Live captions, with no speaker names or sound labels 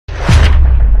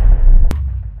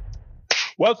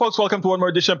Well, folks, welcome to one more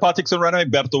edition of Politics and Right.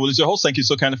 I'm Berto Will is your host. Thank you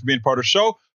so kindly for being part of the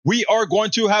show. We are going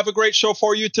to have a great show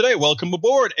for you today. Welcome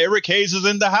aboard. Eric Hayes is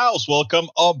in the house. Welcome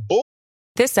aboard.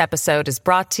 This episode is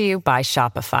brought to you by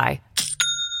Shopify.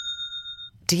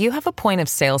 Do you have a point of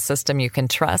sale system you can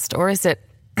trust, or is it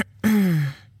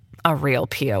a real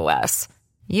POS?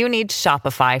 You need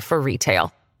Shopify for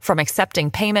retail. From accepting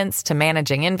payments to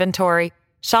managing inventory,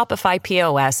 Shopify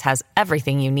POS has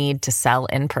everything you need to sell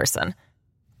in person.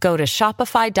 Go to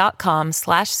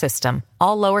shopify.com/system,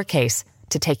 all lowercase,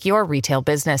 to take your retail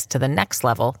business to the next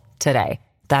level today.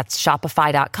 That's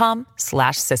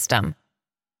shopify.com/system.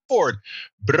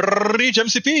 Bridge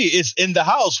MCP is in the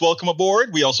house. Welcome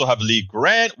aboard. We also have Lee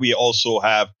Grant. We also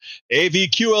have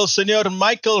AVQ El Señor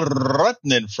Michael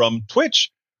Rutnan from Twitch.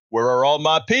 Where are all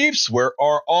my peeps? Where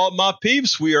are all my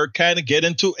peeps? We are kind of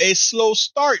getting to a slow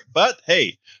start, but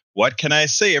hey, what can I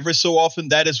say? Every so often,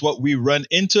 that is what we run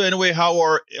into. Anyway, how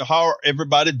are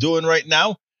everybody doing right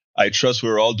now? I trust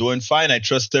we're all doing fine. I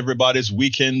trust everybody's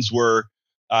weekends were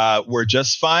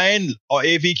just fine.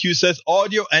 AVQ says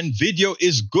audio and video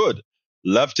is good.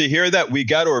 Love to hear that. We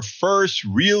got our first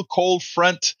real cold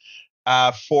front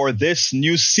for this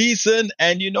new season.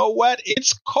 And you know what?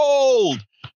 It's cold.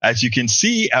 As you can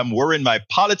see, I'm wearing my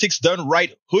Politics Done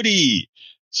Right hoodie.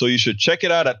 So you should check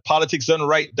it out at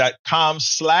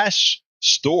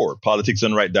politicsdoneright.com/store.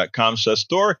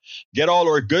 politicsdoneright.com/store. Get all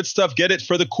our good stuff. Get it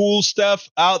for the cool stuff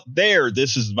out there.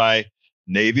 This is my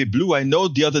navy blue. I know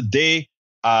the other day,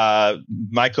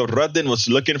 Michael Rudden was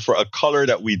looking for a color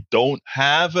that we don't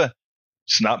have.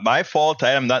 It's not my fault.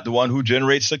 I am not the one who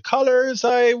generates the colors.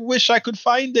 I wish I could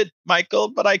find it, Michael,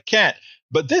 but I can't.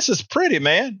 But this is pretty,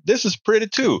 man. This is pretty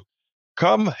too.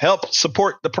 Come help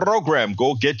support the program.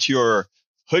 Go get your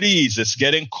hoodies. It's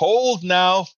getting cold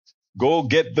now. Go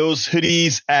get those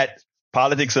hoodies at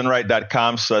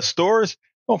politicsandright.com/stores.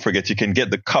 Don't forget, you can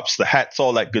get the cups, the hats,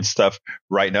 all that good stuff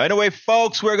right now. Anyway,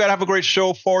 folks, we're going to have a great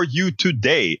show for you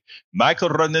today. Michael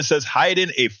Rudden says,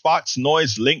 hiding a Fox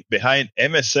Noise link behind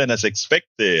MSN as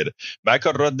expected.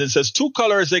 Michael Rudden says, two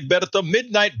colors, Egberto,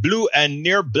 midnight blue and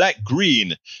near black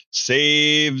green.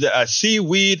 Saved a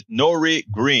seaweed nori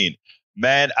green.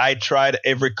 Man, I tried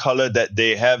every color that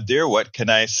they have there. What can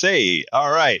I say? All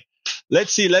right.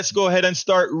 Let's see. Let's go ahead and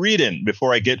start reading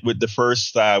before I get with the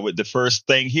first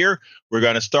thing here. We're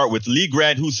going to start with Lee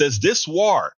Grant, who says this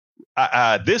war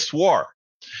is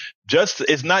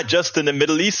not just in the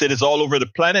Middle East. It is all over the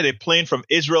planet. A plane from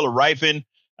Israel arriving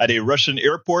at a Russian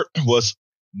airport was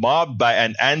mobbed by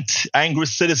an angry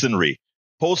citizenry.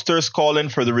 Posters calling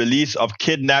for the release of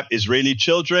kidnapped Israeli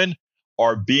children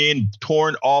are being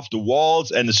torn off the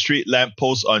walls and the street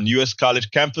lampposts on U.S. college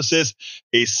campuses.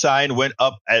 A sign went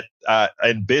up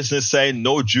in business saying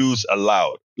no Jews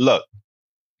allowed. Look,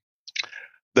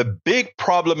 the big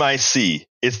problem I see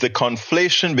is the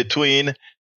conflation between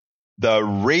the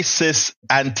racist,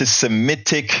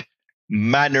 anti-Semitic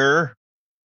manner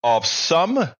of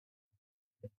some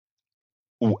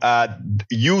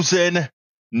using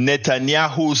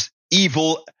Netanyahu's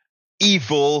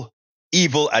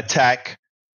evil attack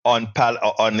on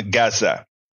Gaza.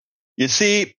 You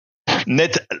see,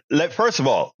 first of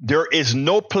all, there is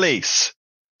no place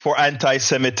for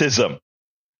anti-Semitism.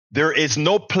 There is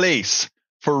no place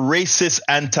for racist,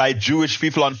 anti-Jewish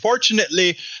people.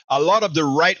 Unfortunately, a lot of the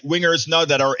right-wingers now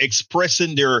that are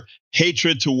expressing their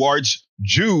hatred towards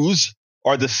Jews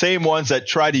are the same ones that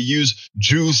try to use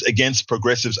Jews against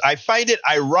progressives. I find it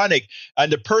ironic,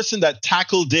 and the person that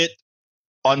tackled it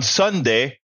on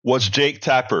Sunday was Jake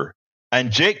Tapper.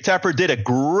 And Jake Tapper did a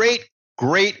great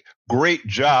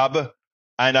job.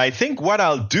 And I think what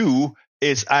I'll do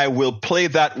is I will play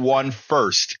that one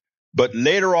first. But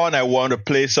later on, I want to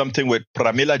play something with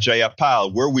Pramila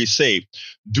Jayapal where we say,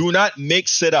 do not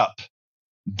mix it up.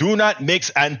 Do not mix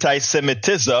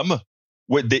anti-Semitism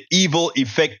with the evil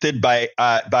effected by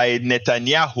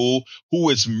Netanyahu, who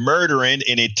is murdering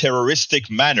in a terroristic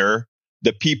manner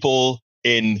the people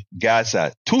in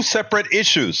Gaza. Two separate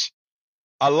issues.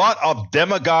 A lot of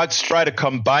demagogues try to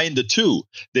combine the two.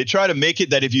 They try to make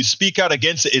it that if you speak out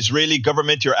against the Israeli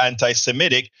government, you're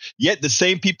anti-Semitic. Yet the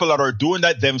same people that are doing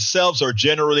that themselves are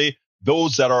generally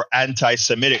those that are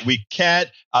anti-Semitic. We can't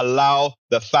allow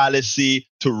the fallacy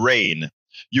to reign.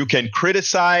 You can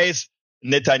criticize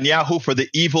Netanyahu for the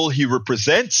evil he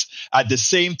represents. At the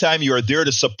same time, you are there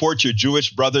to support your Jewish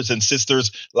brothers and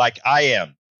sisters like I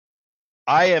am.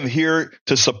 I am here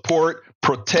to support,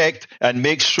 protect, and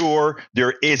make sure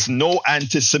there is no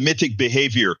anti-Semitic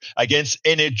behavior against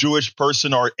any Jewish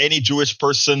person or any Jewish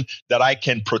person that I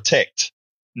can protect.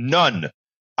 None.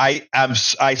 I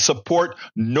support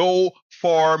no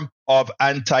form of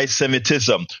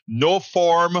anti-Semitism, no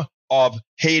form of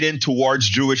hating towards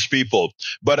Jewish people.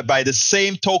 But by the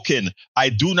same token, I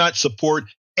do not support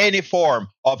any form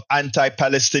of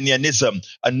anti-Palestinianism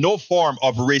and no form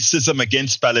of racism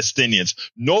against Palestinians,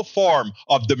 no form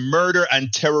of the murder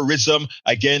and terrorism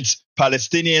against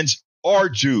Palestinians or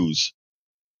Jews.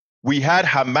 We had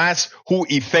Hamas, who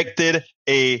effected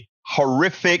a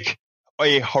horrific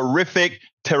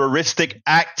terroristic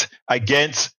act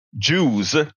against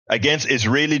Jews, against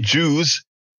Israeli Jews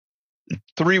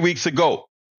 3 weeks ago.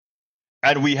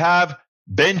 And we have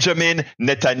Benjamin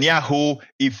Netanyahu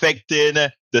effecting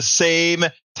the same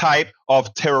type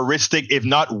of terroristic, if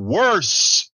not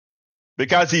worse,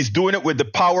 because he's doing it with the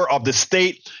power of the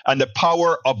state and the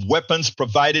power of weapons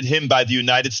provided him by the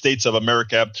United States of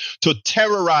America to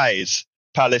terrorize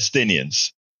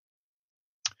Palestinians.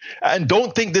 And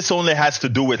don't think this only has to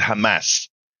do with Hamas.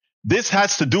 This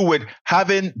has to do with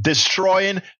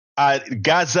destroying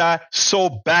Gaza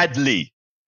so badly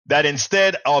that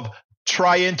instead of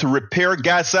trying to repair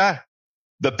Gaza,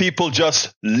 the people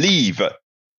just leave.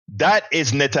 That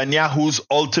is Netanyahu's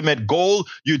ultimate goal.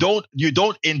 You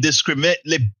don't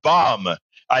indiscriminately bomb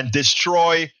and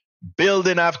destroy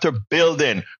building after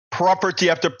building, property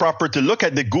after property. Look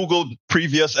at the Google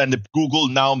previous and the Google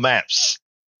Now maps.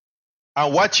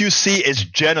 And what you see is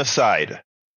genocide.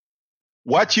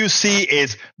 What you see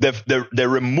is the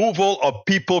removal of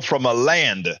people from a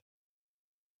land.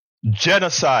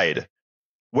 Genocide.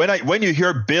 When you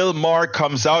hear Bill Maher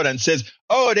comes out and says,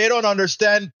 "Oh, they don't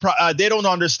understand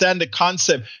the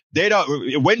concept.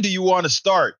 When do you want to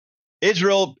start?"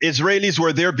 Israelis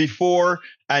were there before,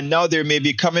 and now they may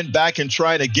be coming back and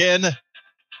trying again.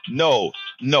 No.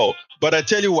 But I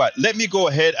tell you what, let me go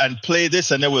ahead and play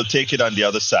this, and then we'll take it on the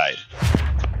other side.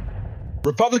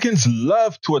 Republicans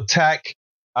love to attack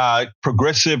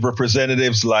progressive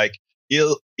representatives like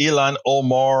Ilhan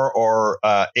Omar or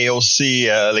AOC,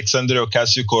 Alexandria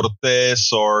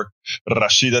Ocasio-Cortez or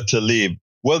Rashida Tlaib.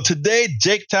 Well, today,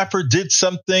 Jake Tapper did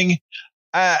something,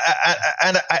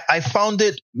 and I found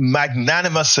it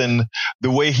magnanimous in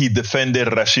the way he defended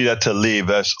Rashida Tlaib.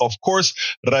 As, of course,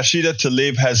 Rashida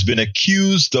Tlaib has been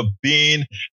accused of being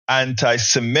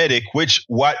anti-Semitic, which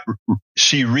what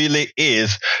she really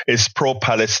is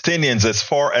pro-Palestinians. As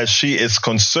far as she is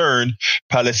concerned,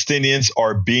 Palestinians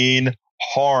are being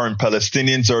harmed.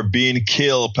 Palestinians are being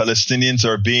killed. Palestinians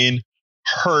are being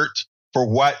hurt for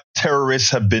what terrorists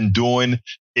have been doing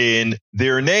in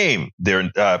their name.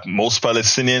 Most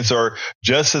Palestinians are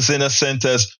just as innocent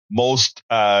as most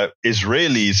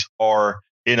Israelis are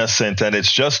innocent. And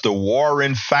it's just the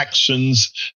warring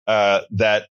factions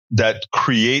that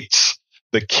creates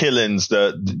the killings,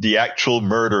 the actual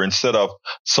murder, instead of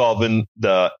solving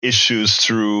the issues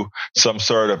through some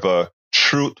sort of a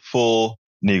truthful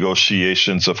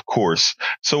negotiations, of course.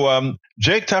 So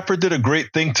Jake Tapper did a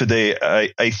great thing today,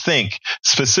 I think,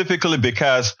 specifically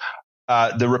because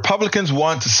the Republicans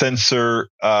want to censor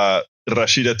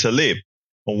Rashida Tlaib.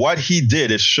 What he did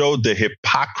is showed the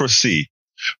hypocrisy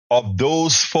of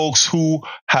those folks who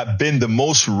have been the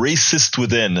most racist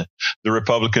within the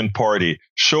Republican Party,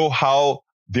 show how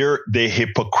they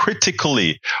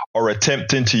hypocritically are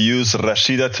attempting to use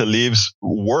Rashida Tlaib's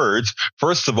words.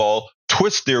 First of all,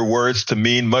 twist their words to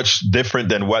mean much different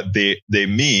than what they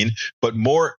mean. But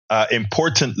more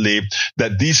importantly,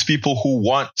 that these people who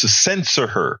want to censor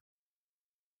her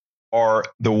are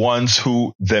the ones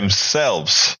who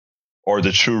themselves are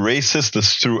the true racists, the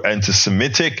true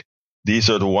anti-Semitic.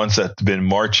 These are the ones that have been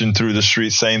marching through the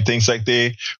streets saying things like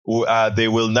they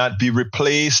will not be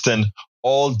replaced and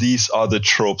all these other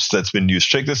tropes that's been used.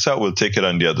 Check this out. We'll take it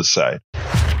on the other side.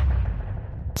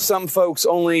 Some folks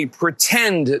only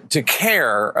pretend to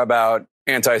care about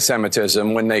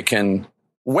anti-Semitism when they can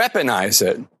weaponize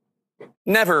it.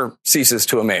 Never ceases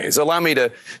to amaze. Allow me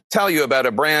to tell you about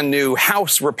a brand new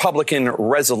House Republican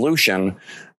resolution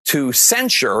to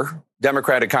censure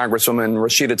Democratic Congresswoman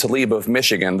Rashida Tlaib of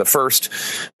Michigan, the first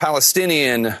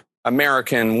Palestinian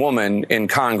American woman in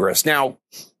Congress. Now,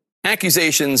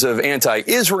 accusations of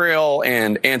anti-Israel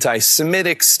and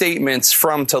anti-Semitic statements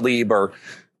from Tlaib are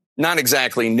not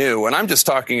exactly new, and I'm just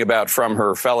talking about from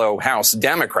her fellow House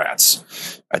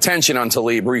Democrats. Attention on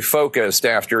Tlaib refocused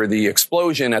after the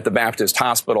explosion at the Baptist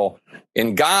Hospital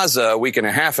in Gaza a week and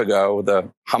a half ago. The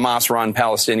Hamas-run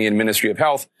Palestinian Ministry of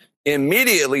Health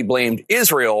immediately blamed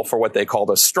Israel for what they called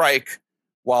a strike,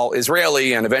 while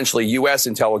Israeli and eventually U.S.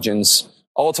 intelligence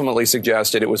ultimately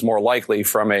suggested it was more likely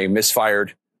from a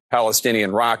misfired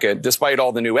Palestinian rocket. Despite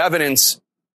all the new evidence,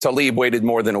 Tlaib waited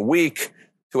more than a week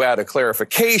to add a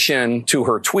clarification to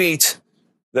her tweet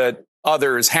that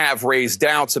Others have raised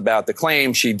doubts about the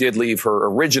claim. She did leave her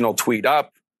original tweet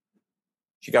up.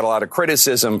 She got a lot of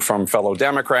criticism from fellow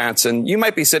Democrats. And you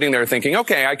might be sitting there thinking,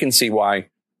 okay, I can see why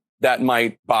that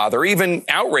might bother, even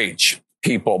outrage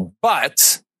people.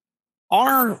 But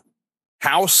are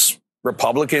House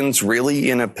Republicans really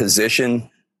in a position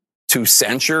to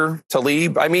censure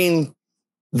Tlaib? I mean,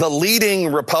 the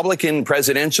leading Republican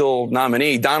presidential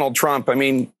nominee, Donald Trump, I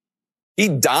mean, he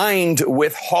dined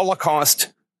with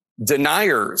Holocaust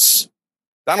deniers.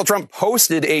 Donald Trump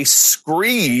posted a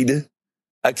screed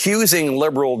accusing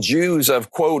liberal Jews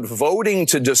of, quote, voting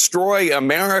to destroy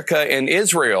America and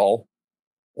Israel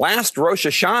last Rosh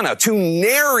Hashanah, to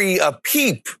nary a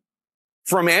peep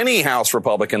from any House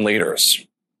Republican leaders.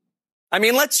 I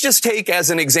mean, let's just take as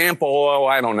an example,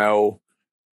 I don't know,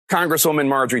 Congresswoman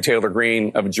Marjorie Taylor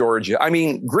Greene of Georgia. I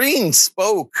mean, Greene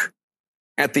spoke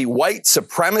at the white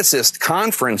supremacist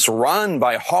conference run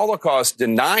by Holocaust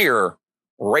denier,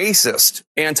 racist,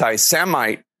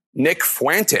 anti-Semite Nick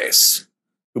Fuentes,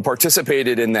 who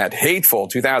participated in that hateful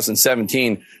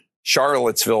 2017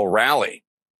 Charlottesville rally.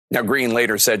 Now, Greene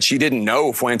later said she didn't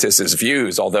know Fuentes'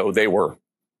 views, although they were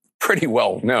pretty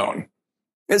well known.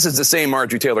 This is the same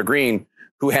Marjorie Taylor Greene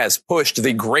who has pushed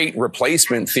the great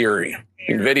replacement theory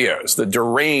in videos, the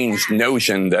deranged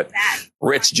notion that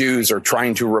rich Jews are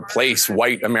trying to replace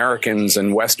white Americans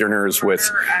and Westerners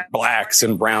with blacks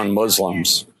and brown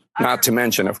Muslims. Not to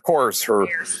mention, of course, her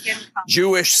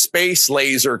Jewish space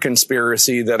laser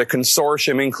conspiracy that a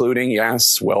consortium, including,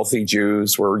 yes, wealthy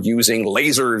Jews, were using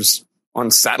lasers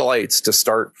on satellites to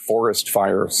start forest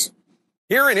fires.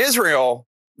 Here in Israel,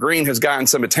 Greene has gotten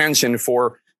some attention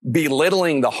for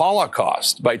belittling the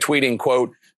Holocaust by tweeting,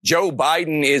 quote, Joe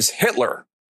Biden is Hitler,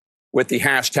 with the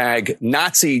hashtag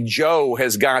Nazi Joe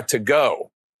has got to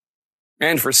go.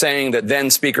 And for saying that then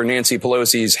Speaker Nancy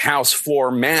Pelosi's House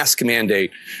floor mask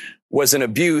mandate was an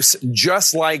abuse,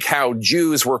 just like how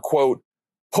Jews were, quote,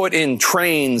 put in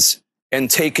trains and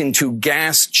taken to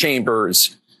gas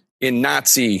chambers in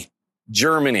Nazi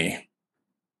Germany.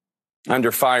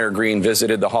 Under fire, Greene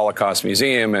visited the Holocaust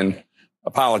Museum and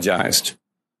apologized.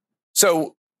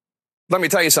 So let me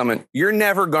tell you something. You're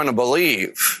never going to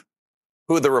believe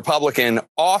who the Republican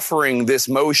offering this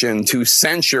motion to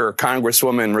censure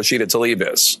Congresswoman Rashida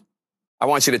Tlaib is. I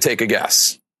want you to take a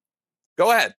guess.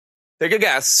 Go ahead. Take a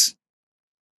guess.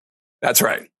 That's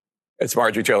right. It's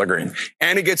Marjorie Taylor Greene.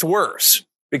 And it gets worse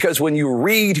because when you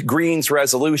read Greene's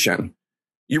resolution,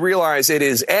 you realize it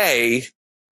is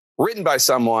written by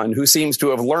someone who seems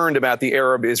to have learned about the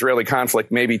Arab-Israeli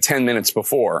conflict maybe 10 minutes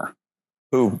before,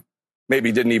 who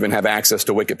maybe didn't even have access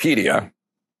to Wikipedia.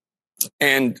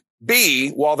 And B,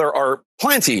 while there are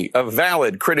plenty of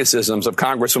valid criticisms of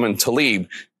Congresswoman Tlaib,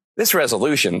 this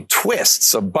resolution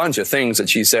twists a bunch of things that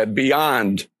she said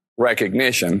beyond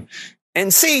recognition.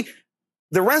 And C,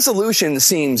 the resolution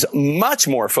seems much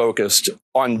more focused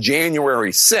on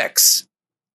January 6th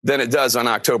than it does on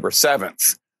October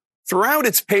 7th. Throughout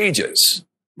its pages,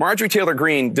 Marjorie Taylor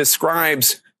Greene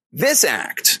describes this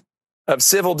act of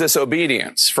civil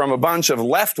disobedience from a bunch of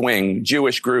left-wing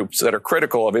Jewish groups that are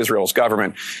critical of Israel's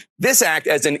government, this act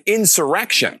as an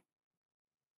insurrection.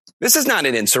 This is not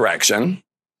an insurrection.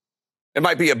 It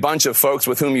might be a bunch of folks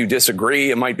with whom you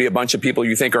disagree. It might be a bunch of people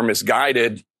you think are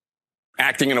misguided,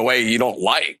 acting in a way you don't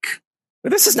like.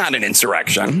 But this is not an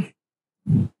insurrection.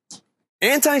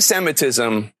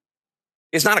 Anti-Semitism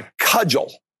is not a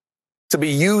cudgel to be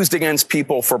used against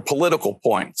people for political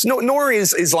points. No, nor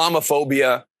is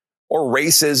Islamophobia or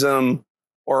racism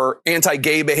or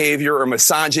anti-gay behavior or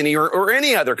misogyny or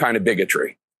any other kind of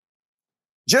bigotry.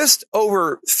 Just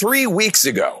over 3 weeks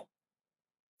ago,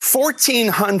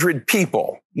 1,400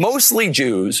 people, mostly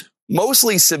Jews,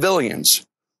 mostly civilians,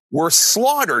 were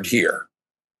slaughtered here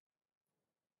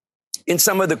in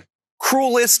some of the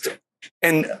cruelest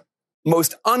and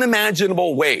most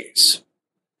unimaginable ways,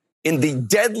 in the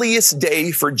deadliest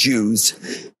day for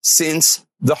Jews since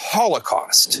the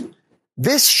Holocaust.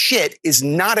 This shit is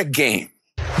not a game.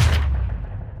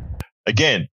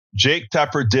 Again, Jake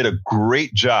Tapper did a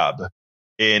great job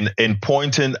in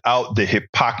pointing out the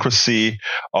hypocrisy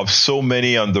of so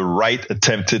many on the right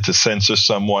attempted to censor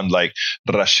someone like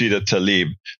Rashida Tlaib.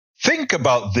 Think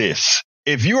about this.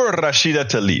 If you're Rashida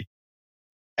Tlaib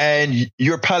and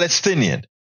you're Palestinian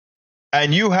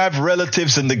and you have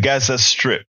relatives in the Gaza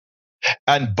Strip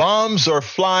and bombs are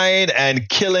flying and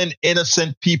killing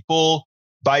innocent people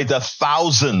by the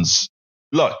thousands.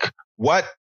 Look, what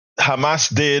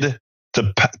Hamas did to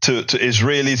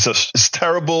Israelis is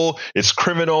terrible. It's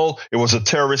criminal. It was a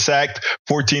terrorist act.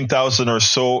 14,000 or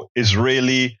so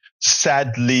Israeli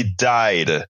sadly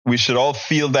died. We should all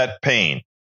feel that pain.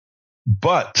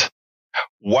 But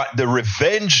what the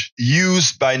revenge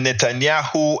used by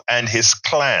Netanyahu and his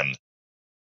clan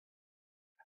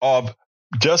of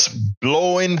just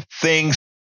blowing things.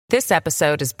 This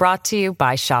episode is brought to you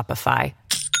by Shopify.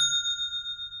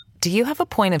 Do you have a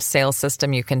point of sale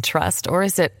system you can trust, or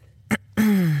is it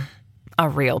a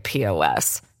real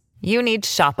POS? You need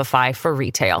Shopify for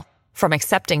retail. From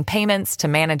accepting payments to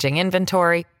managing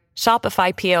inventory,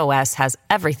 Shopify POS has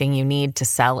everything you need to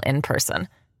sell in person.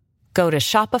 Go to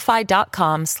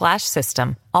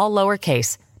shopify.com/system, all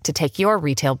lowercase, to take your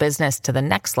retail business to the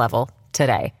next level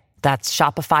today. That's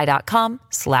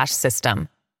shopify.com/system.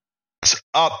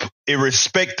 Up,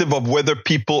 irrespective of whether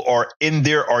people are in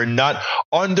there or not,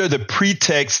 under the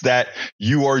pretext that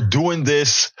you are doing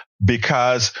this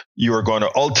because you are going to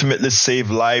ultimately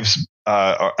save lives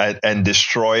and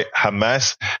destroy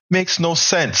Hamas, makes no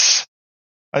sense.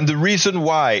 And the reason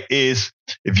why is,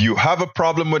 if you have a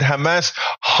problem with Hamas,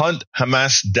 hunt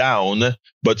Hamas down,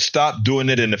 but stop doing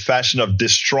it in the fashion of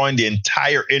destroying the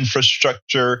entire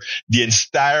infrastructure, the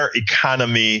entire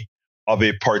economy of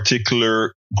a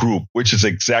particular group, which is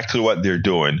exactly what they're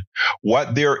doing.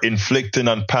 What they're inflicting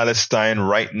on Palestine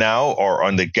right now, or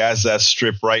on the Gaza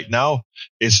Strip right now,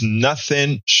 is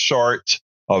nothing short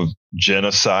of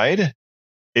genocide.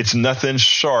 It's nothing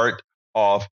short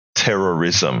of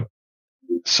terrorism.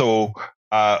 So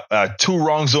two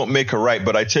wrongs don't make a right.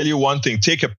 But I tell you one thing,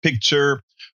 take a picture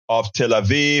of Tel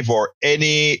Aviv or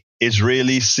any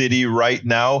Israeli city right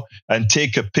now and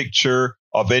take a picture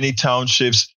of any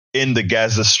townships in the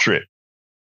Gaza Strip.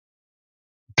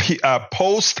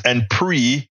 Post and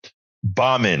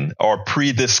pre-bombing or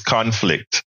pre this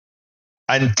conflict,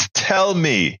 and tell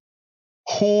me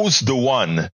who's the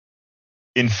one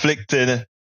inflicting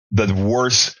the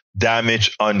worst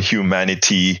damage on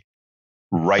humanity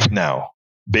right now,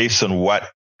 based on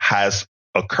what has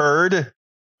occurred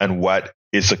and what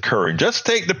is occurring. Just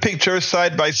take the pictures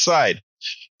side by side.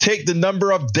 Take the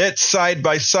number of deaths side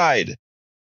by side.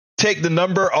 Take the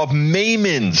number of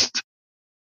maimings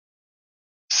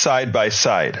side by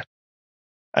side.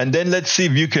 And then let's see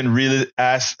if you can really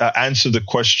answer the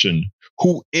question,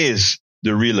 who is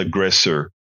the real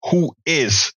aggressor? Who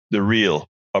is the real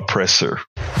oppressor?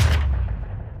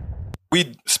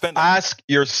 Ask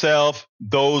yourself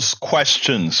those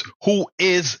questions. Who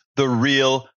is the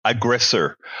real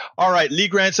aggressor? All right. Lee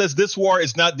Grant says this war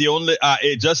is not the only,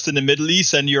 just in the Middle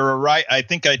East. And you're right. I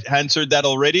think I answered that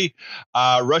already.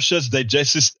 Russia's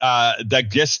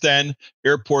Dagestan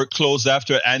airport closed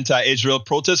after anti-Israel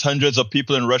protests. Hundreds of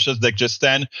people in Russia's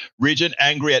Dagestan region,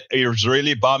 angry at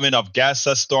Israeli bombing of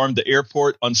Gaza, stormed the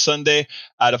airport on Sunday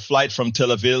at a flight from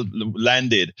Tel Aviv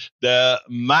landed. The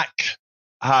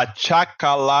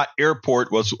Chakala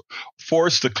airport was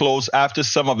forced to close after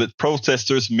some of its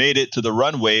protesters made it to the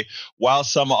runway, while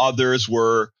some others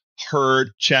were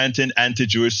heard chanting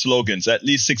anti-Jewish slogans. At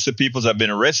least 60 people have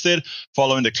been arrested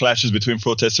following the clashes between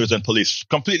protesters and police.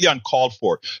 Completely uncalled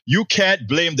for. You can't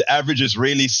blame the average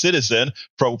Israeli citizen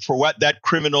for what that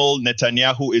criminal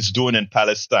Netanyahu is doing in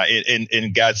Palestine,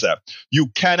 in Gaza. You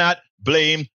cannot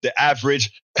blame the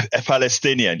average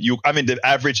Palestinian. The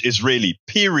average Israeli,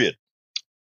 period.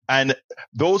 And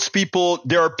those people,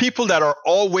 there are people that are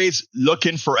always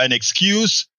looking for an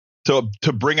excuse to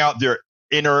bring out their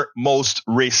innermost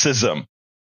racism.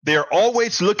 They're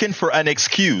always looking for an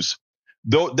excuse.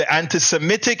 Though the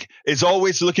anti-Semitic is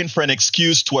always looking for an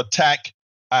excuse to attack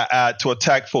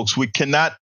folks. We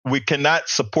cannot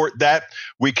support that.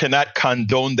 We cannot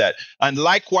condone that. And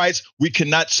likewise, we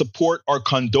cannot support or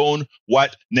condone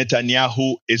what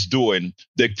Netanyahu is doing.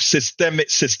 The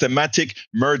systematic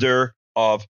murder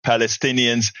of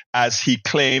Palestinians, as he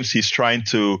claims he's trying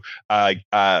to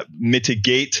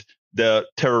mitigate the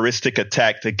terroristic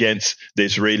attack against the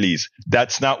Israelis.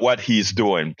 That's not what he's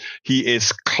doing. He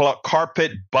is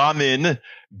carpet bombing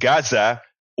Gaza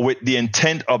with the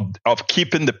intent of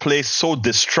keeping the place so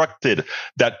destructed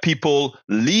that people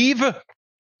leave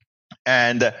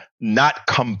and not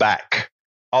come back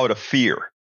out of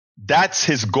fear. That's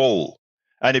his goal.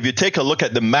 And if you take a look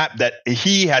at the map that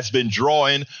he has been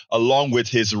drawing along with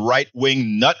his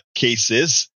right-wing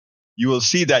nutcases, you will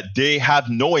see that they have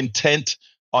no intent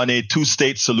on a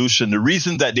two-state solution. The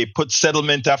reason that they put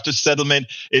settlement after settlement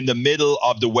in the middle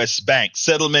of the West Bank,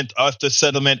 settlement after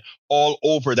settlement all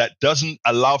over, that doesn't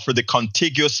allow for the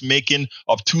contiguous making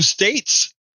of two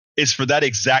states, is for that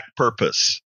exact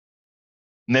purpose.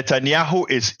 Netanyahu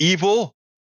is evil.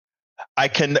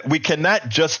 We cannot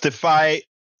justify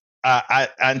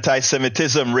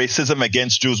anti-Semitism, racism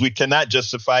against Jews. We cannot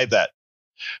justify that.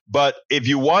 But if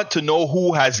you want to know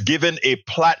who has given a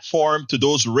platform to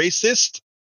those racists,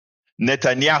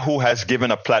 Netanyahu has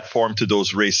given a platform to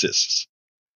those racists.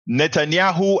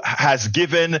 Netanyahu has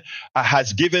given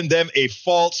them a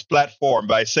false platform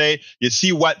by saying, you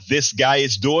see what this guy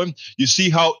is doing? You see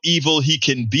how evil he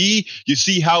can be? You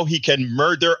see how he can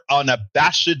murder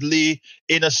unabashedly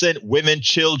innocent women,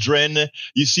 children?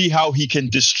 You see how he can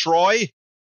destroy?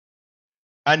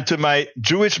 And to my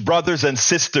Jewish brothers and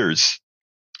sisters,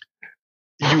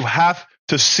 you have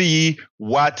to see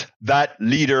what that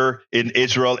leader in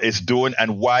Israel is doing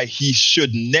and why he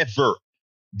should never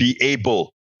be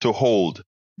able to hold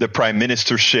the prime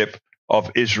ministership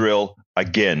of Israel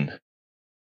again.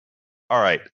 All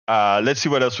right. Let's see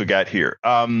what else we got here.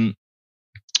 Barbara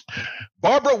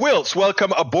Wills,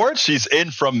 welcome aboard. She's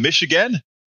in from Michigan.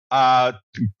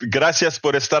 Gracias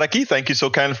por estar aquí. Thank you so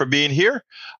kindly for being here.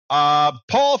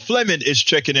 Paul Fleming is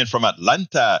checking in from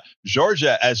Atlanta,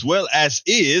 Georgia, as well as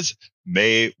is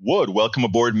May Wood. Welcome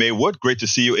aboard, May Wood. Great to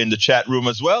see you in the chat room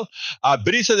as well.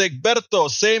 Brisa de Egberto,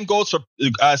 same goes for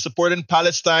supporting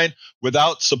Palestine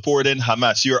without supporting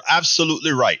Hamas. You're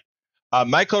absolutely right.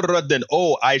 Michael Rudden,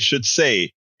 I should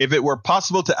say, if it were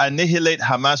possible to annihilate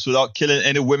Hamas without killing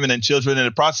any women and children in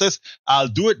the process, I'll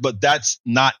do it, but that's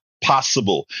not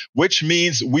possible, which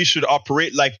means we should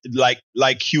operate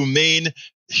like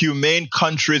humane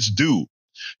countries do.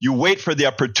 You wait for the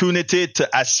opportunity to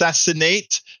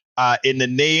assassinate in the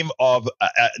name of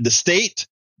the state,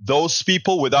 those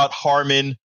people without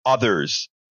harming others.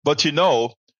 But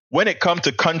when it comes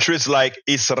to countries like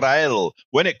Israel,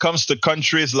 when it comes to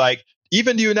countries like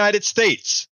even the United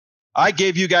States, I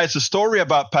gave you guys a story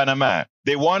about Panama.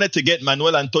 They wanted to get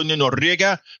Manuel Antonio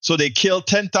Noriega, so they killed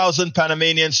 10,000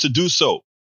 Panamanians to do so.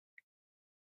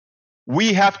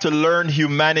 We have to learn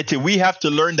humanity. We have to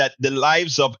learn that the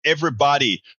lives of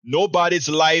everybody, nobody's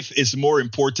life is more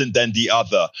important than the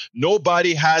other.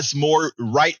 Nobody has more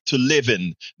right to live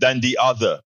in than the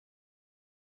other.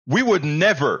 We would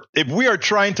never, if we are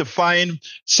trying to find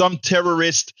some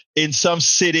terrorist in some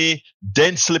city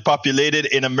densely populated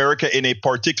in America in a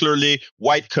particularly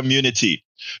white community,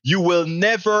 you will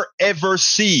never, ever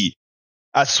see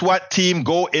a SWAT team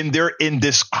go in there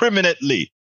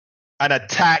indiscriminately and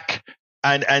attack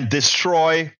and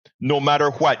destroy no matter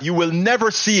what. You will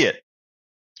never see it.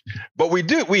 But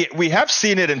we have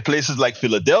seen it in places like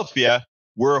Philadelphia,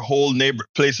 where whole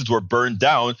places were burned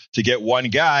down to get one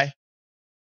guy.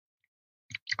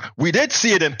 We did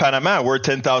see it in Panama, where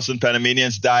 10,000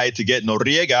 Panamanians died to get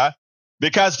Noriega,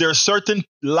 because there are certain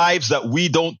lives that we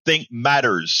don't think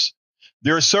matters.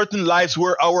 There are certain lives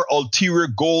where our ulterior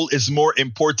goal is more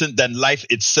important than life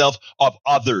itself of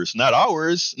others. Not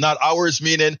ours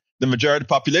meaning the majority of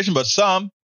the population, but some.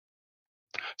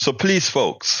 So please,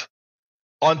 folks,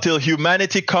 until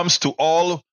humanity comes to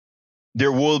all,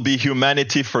 there will be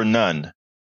humanity for none.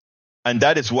 And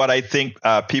that is what I think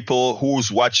people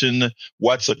who's watching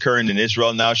what's occurring in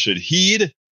Israel now should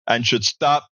heed and should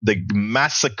stop the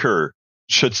massacre,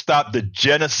 should stop the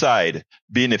genocide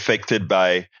being effected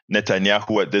by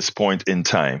Netanyahu at this point in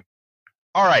time.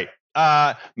 All right.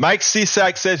 Mike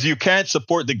Cisak says you can't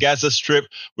support the Gaza Strip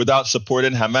without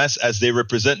supporting Hamas, as they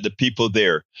represent the people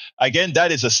there. Again,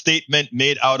 that is a statement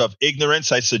made out of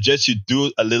ignorance. I suggest you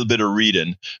do a little bit of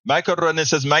reading. Michael Ronan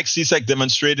says Mike Cisak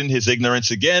demonstrating his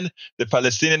ignorance again. The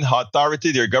Palestinian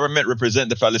Authority, their government, represent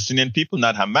the Palestinian people,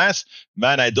 not Hamas.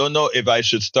 Man, I don't know if I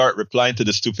should start replying to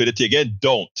the stupidity again.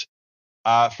 Don't.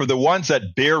 For the ones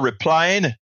that bear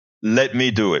replying, let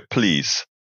me do it, please.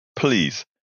 Please.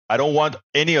 I don't want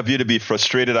any of you to be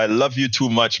frustrated. I love you too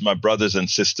much, my brothers and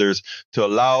sisters, to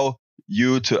allow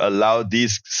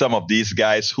some of these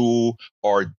guys who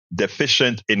are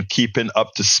deficient in keeping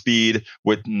up to speed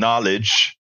with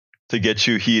knowledge to get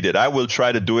you heated. I will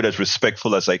try to do it as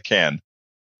respectful as I can.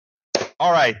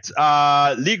 All right.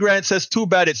 Lee Grant says, too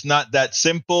bad it's not that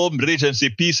simple. Regency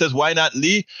P says, why not,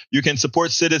 Lee? You can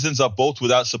support citizens of both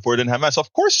without supporting Hamas.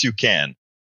 Of course you can.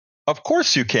 Of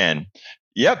course you can.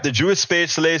 Yep, the Jewish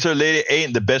space laser lady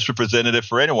ain't the best representative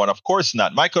for anyone. Of course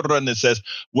not. Michael Runner says,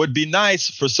 would be nice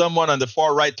for someone on the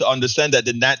far right to understand that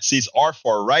the Nazis are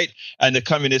far right and the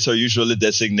communists are usually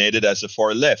designated as the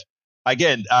far left.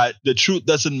 Again, the truth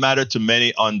doesn't matter to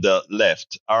many on the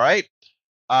left. All right?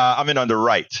 On the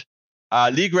right.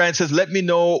 Lee Grant says, let me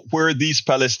know where these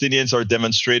Palestinians are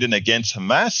demonstrating against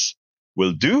Hamas.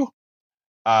 Will do.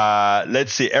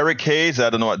 Let's see. Eric Hayes, I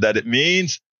don't know what that it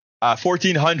means.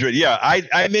 1,400. Yeah,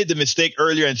 I made the mistake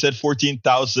earlier and said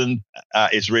 14,000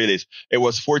 Israelis. It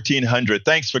was 1,400.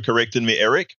 Thanks for correcting me,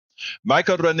 Eric.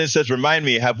 Michael Ronin says, remind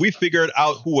me, have we figured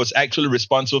out who was actually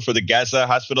responsible for the Gaza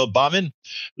hospital bombing?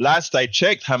 Last I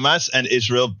checked, Hamas and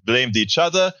Israel blamed each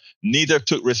other. Neither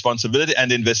took responsibility and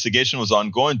the investigation was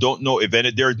ongoing. Don't know if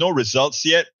there are no results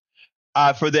yet.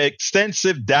 for the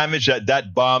extensive damage that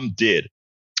that bomb did.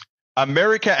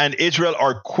 America and Israel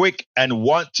are quick and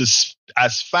want to,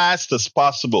 as fast as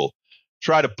possible,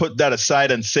 try to put that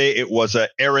aside and say it was an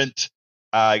errant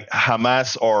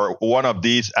Hamas or one of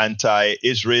these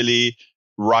anti-Israeli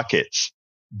rockets.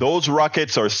 Those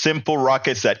rockets are simple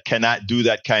rockets that cannot do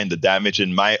that kind of damage,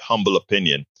 in my humble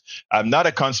opinion. I'm not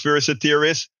a conspiracy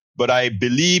theorist, but I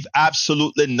believe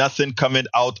absolutely nothing coming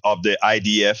out of the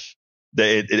IDF,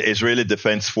 the Israeli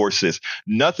Defense Forces.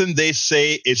 Nothing they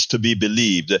say is to be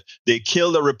believed. They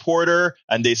killed a reporter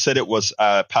and they said it was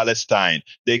Palestine.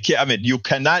 You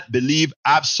cannot believe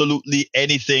absolutely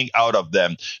anything out of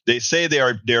them. They say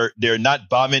they're not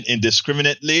bombing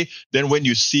indiscriminately. Then when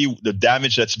you see the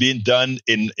damage that's being done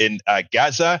in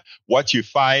Gaza, what you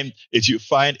find is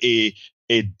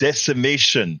a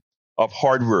decimation of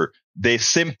hardware. They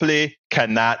simply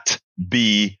cannot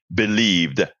be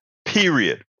believed.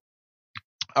 Period.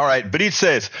 All right, but he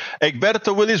says,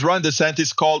 Egberto Willis, Ron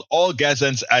DeSantis called all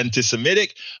Gazans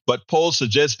anti-Semitic, but polls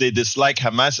suggest they dislike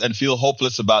Hamas and feel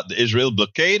hopeless about the Israel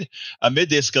blockade. Amid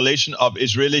the escalation of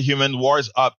Israeli human wars,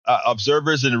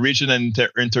 observers in the region and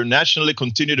internationally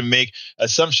continue to make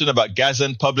assumptions about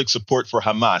Gazan public support for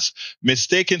Hamas.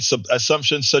 Mistaken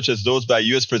assumptions such as those by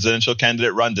U.S. presidential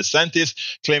candidate Ron DeSantis,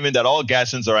 claiming that all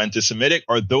Gazans are anti-Semitic,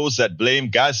 or those that blame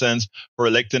Gazans for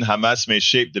electing Hamas may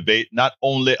shape debate not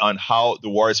only on how the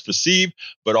war is perceived,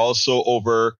 but also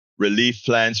over relief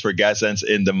plans for Gazans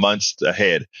in the months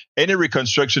ahead. Any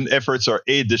reconstruction efforts or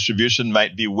aid distribution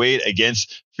might be weighed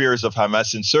against fears of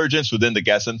Hamas insurgents within the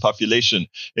Gazan population.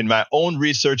 In my own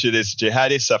research, it is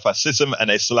jihadi Safacism and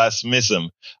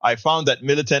Islamism. I found that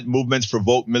militant movements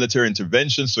provoke military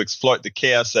interventions to exploit the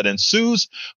chaos that ensues.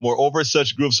 Moreover,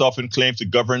 such groups often claim to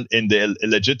govern in the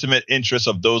illegitimate interests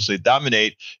of those they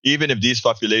dominate, even if these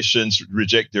populations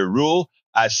reject their rule.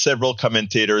 As several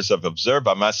commentators have observed,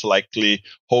 Hamas likely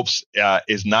hopes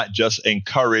is not just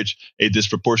encourage a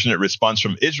disproportionate response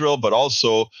from Israel, but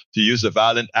also to use the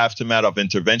violent aftermath of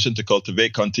intervention to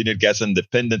cultivate continued Gazan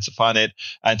dependence upon it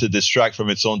and to distract from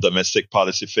its own domestic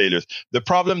policy failures. The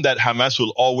problem that Hamas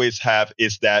will always have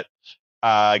is that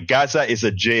Gaza is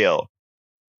a jail.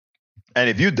 And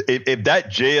if that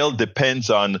jail depends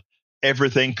on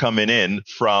everything coming in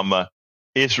from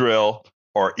Israel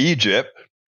or Egypt,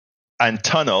 and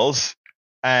tunnels,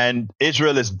 and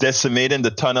Israel is decimating the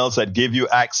tunnels that give you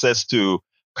access to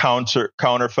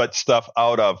counterfeit stuff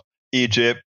out of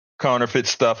Egypt, counterfeit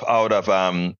stuff out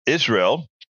of Israel.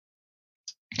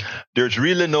 There's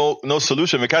really no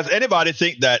solution, because anybody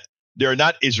think that there are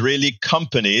not Israeli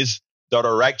companies that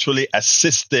are actually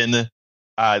assisting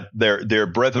their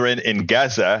brethren in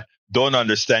Gaza don't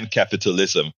understand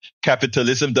capitalism.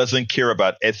 Capitalism doesn't care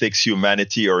about ethics,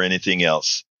 humanity, or anything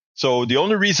else. So the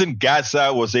only reason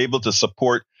Gaza was able to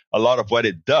support a lot of what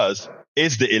it does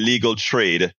is the illegal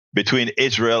trade between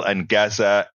Israel and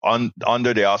Gaza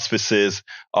under the auspices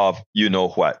of you know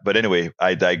what. But anyway,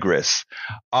 I digress.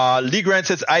 Lee Grant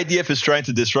says IDF is trying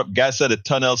to disrupt Gaza, the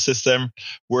tunnel system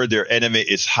where their enemy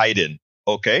is hiding.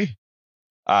 Okay.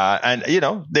 And,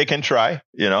 they can try,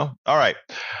 All right.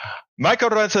 Michael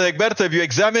Ranza Egberto, if you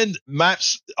examine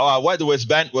maps, what the West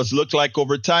Bank was looked like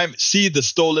over time, see the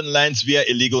stolen lands via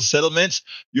illegal settlements,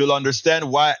 you'll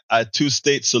understand why a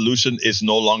two-state solution is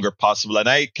no longer possible. And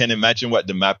I can imagine what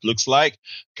the map looks like,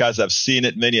 because I've seen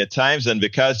it many a times. And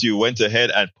because you went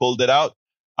ahead and pulled it out,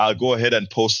 I'll go ahead and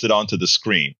post it onto the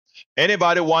screen.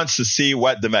 Anybody wants to see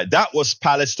what the map, that was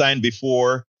Palestine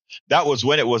before. That was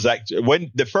when it was when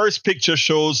the first picture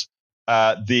shows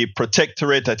the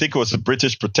protectorate. I think it was the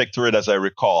British protectorate, as I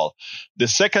recall. The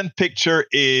second picture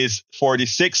is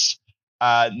 46.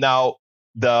 Now,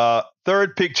 the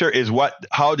third picture is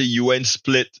how the UN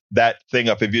split that thing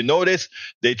up. If you notice,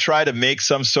 they try to make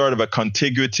some sort of a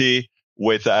contiguity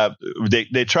with,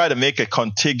 they try to make a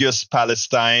contiguous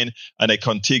Palestine and a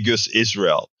contiguous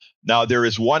Israel. Now, there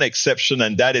is one exception,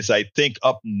 and that is, I think,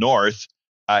 up north.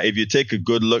 If you take a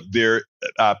good look there,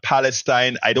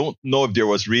 Palestine, I don't know if there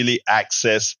was really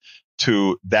access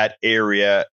to that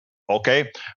area. Okay.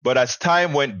 But as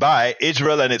time went by,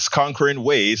 Israel and its conquering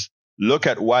ways, look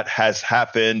at what has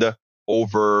happened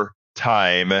over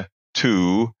time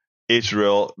to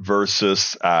Israel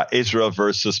versus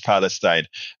Palestine.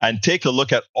 And take a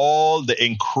look at all the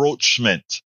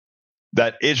encroachment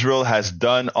that Israel has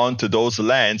done onto those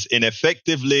lands in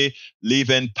effectively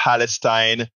leaving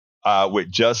Palestine with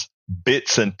just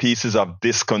bits and pieces of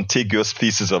discontiguous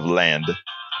pieces of land.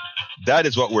 That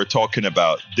is what we're talking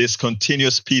about,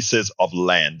 discontinuous pieces of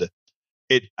land.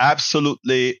 It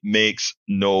absolutely makes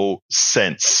no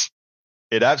sense.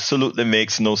 It absolutely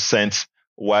makes no sense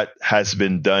what has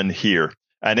been done here.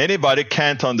 And anybody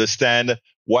can't understand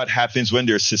what happens when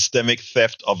there's systemic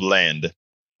theft of land.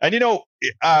 And,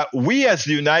 we as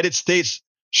the United States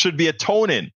should be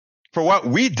atoning for what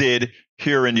we did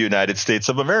here in the United States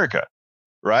of America,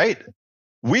 right?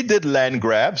 We did land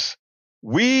grabs.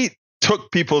 We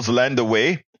took people's land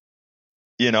away,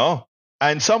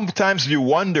 and sometimes you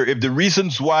wonder if the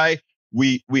reasons why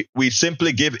we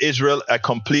simply give Israel a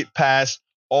complete pass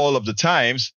all of the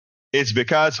times is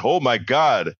because, oh my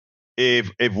God,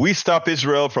 if we stop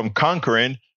Israel from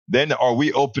conquering, then are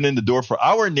we opening the door for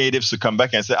our natives to come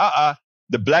back and say,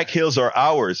 the Black Hills are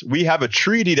ours? We have a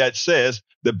treaty that says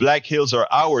the Black Hills are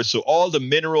ours. So all the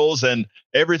minerals and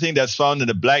everything that's found in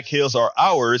the Black Hills are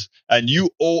ours. And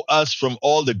you owe us from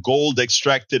all the gold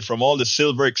extracted, from all the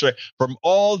silver extracted, from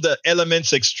all the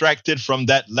elements extracted from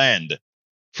that land.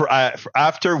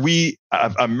 After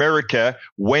America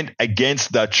went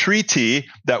against the treaty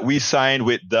that we signed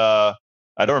with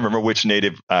I don't remember which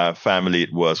native family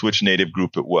it was, which native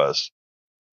group it was.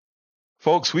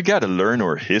 Folks, we got to learn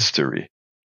our history.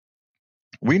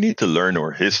 We need to learn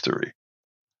our history.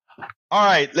 All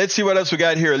right, let's see what else we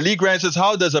got here. Lee Grant says,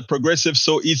 how does a progressive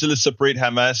so easily separate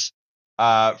Hamas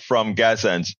from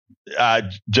Gaza?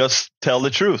 And, just tell the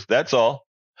truth. That's all.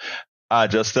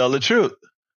 Just tell the truth.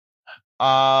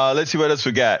 Let's see what else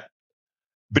we got.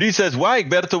 But he says, why,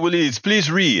 Egberto Willis? Please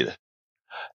read.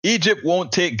 Egypt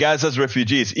won't take Gaza's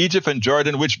refugees. Egypt and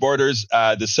Jordan, which borders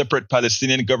the separate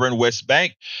Palestinian-governed West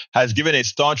Bank, has given a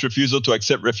staunch refusal to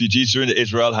accept refugees during the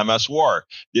Israel-Hamas war.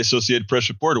 The Associated Press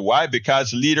reported. Why?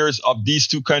 Because leaders of these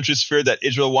two countries fear that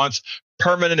Israel wants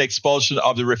permanent expulsion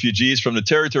of the refugees from the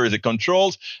territories it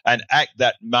controls, an act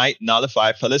that might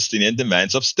nullify Palestinian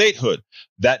demands of statehood,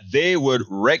 that they would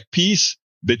wreak peace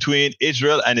between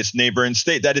Israel and its neighboring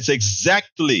state. That is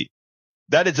exactly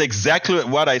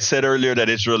what I said earlier that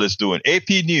Israel is doing. AP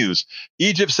News.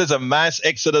 Egypt says a mass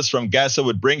exodus from Gaza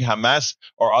would bring Hamas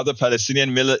or other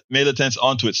Palestinian militants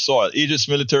onto its soil. Egypt's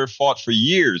military fought for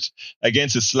years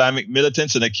against Islamic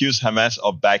militants and accused Hamas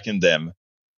of backing them.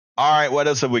 All right, what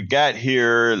else have we got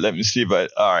here? Let me see. All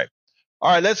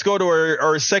right, let's go to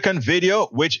our second video,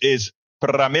 which is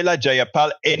Pramila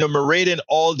Jayapal enumerating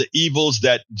all the evils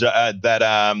that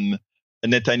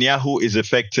Netanyahu is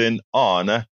effecting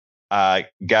on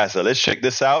Gaza. Let's check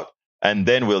this out, and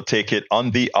then we'll take it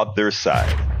on the other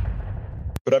side.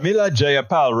 Pramila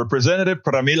Jayapal, Representative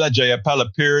Pramila Jayapal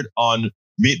appeared on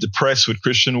Meet the Press with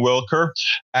Christian Welker,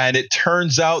 and it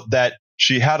turns out that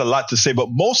she had a lot to say. But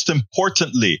most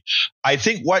importantly, I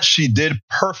think what she did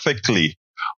perfectly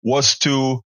was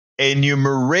to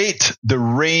enumerate the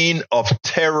reign of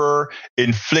terror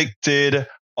inflicted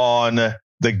on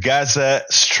the Gaza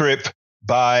Strip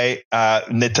by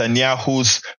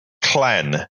Netanyahu's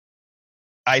clan.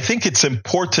 I think it's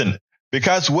important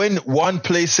because when one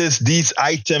places these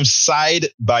items side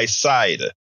by side,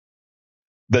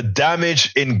 the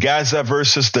damage in Gaza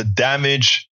versus the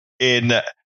damage in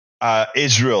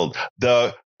Israel,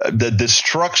 the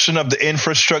destruction of the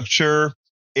infrastructure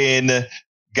in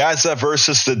Gaza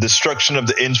versus the destruction of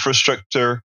the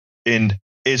infrastructure in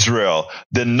Israel,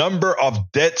 the number of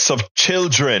deaths of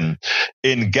children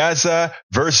in Gaza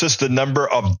versus the number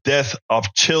of deaths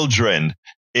of children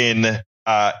in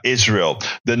Israel,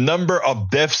 the number of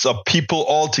deaths of people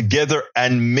altogether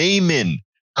and maiming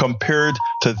compared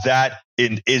to that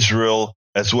in Israel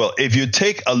as well. If you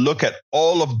take a look at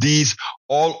all of these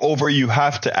all over, you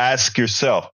have to ask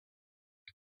yourself,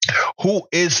 who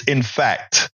is in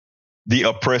fact the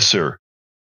oppressor?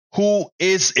 Who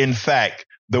is in fact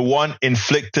the one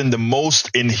inflicting the most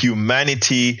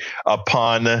inhumanity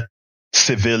upon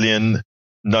civilian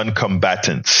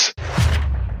non-combatants?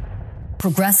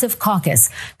 Progressive Caucus.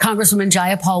 Congresswoman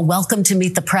Jayapal, welcome to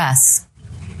Meet the Press.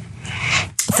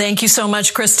 Thank you so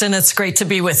much, Kristen. It's great to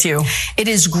be with you. It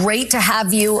is great to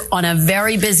have you on a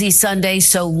very busy Sunday.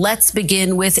 So let's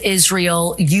begin with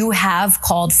Israel. You have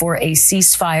called for a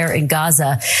ceasefire in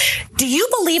Gaza. Do you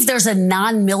believe there's a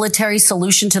non-military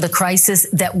solution to the crisis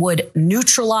that would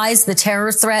neutralize the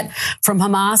terror threat from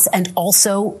Hamas and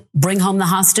also bring home the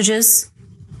hostages?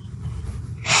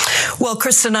 Well,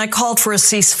 Kristen, I called for a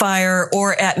ceasefire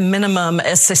or at minimum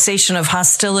a cessation of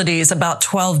hostilities about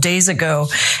 12 days ago.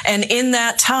 And in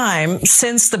that time,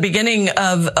 since the beginning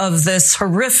of this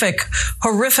horrific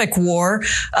war,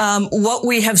 what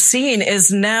we have seen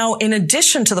is now, in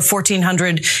addition to the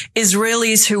 1,400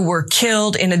 Israelis who were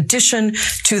killed, in addition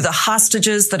to the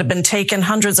hostages that have been taken,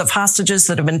 hundreds of hostages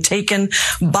that have been taken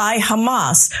by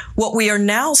Hamas, what we are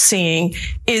now seeing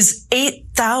is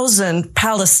 3,000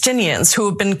 Palestinians who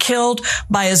have been killed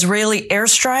by Israeli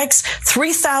airstrikes,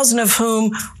 3,000 of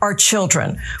whom are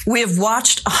children. We have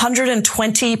watched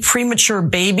 120 premature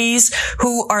babies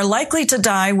who are likely to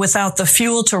die without the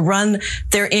fuel to run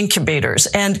their incubators.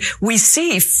 And we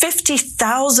see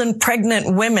 50,000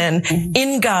 pregnant women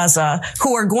in Gaza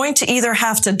who are going to either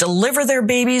have to deliver their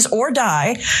babies or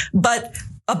die, but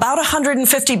about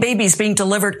 150 babies being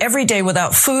delivered every day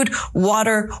without food,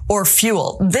 water, or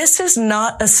fuel. This is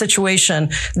not a situation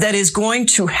that is going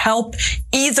to help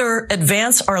either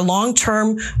advance our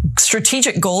long-term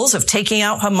strategic goals of taking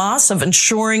out Hamas, of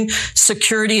ensuring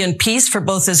security and peace for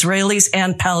both Israelis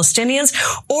and Palestinians,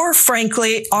 or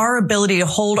frankly, our ability to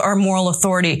hold our moral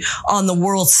authority on the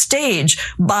world stage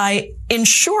by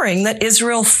ensuring that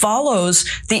Israel follows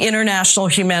the international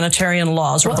humanitarian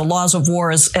laws, or the laws of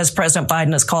war, as President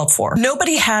Biden has called for.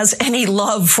 Nobody has any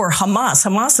love for Hamas.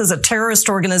 Hamas is a terrorist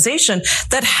organization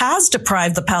that has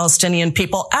deprived the Palestinian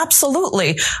people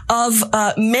absolutely of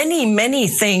many, many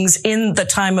things in the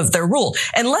time of their rule.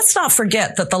 And let's not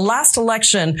forget that the last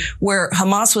election where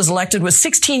Hamas was elected was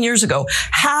 16 years ago.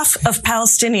 Half of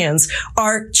Palestinians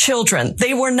are children.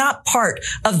 They were not part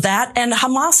of that. And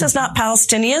Hamas is not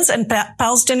Palestinians, and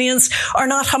Palestinians are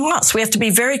not Hamas. We have to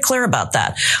be very clear about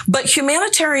that. But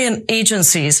humanitarian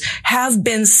agencies have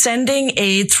been sending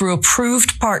aid through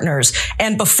approved partners.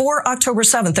 And before October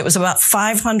 7th, it was about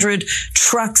 500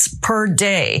 trucks per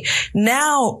day.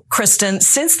 Now, Kristen,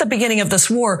 since the beginning of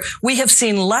this war, we have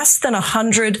seen less than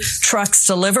 100 trucks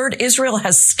delivered. Israel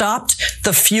has stopped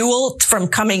the fuel from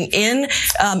coming in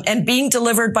and being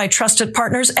delivered by trusted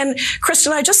partners. And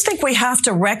Kristen, I just think we have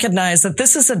to recognize that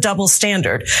this is a double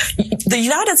standard. The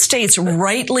United States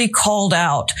rightly called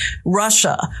out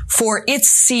Russia for its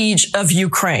siege of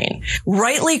Ukraine,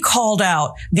 rightly called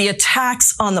out the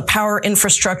attacks on the power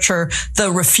infrastructure,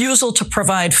 the refusal to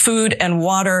provide food and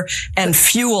water and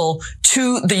fuel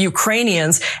to the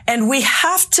Ukrainians. And we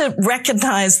have to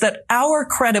recognize that our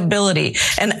credibility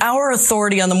and our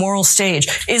authority on the moral stage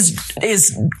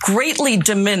is greatly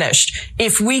diminished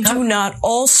if we do not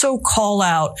also call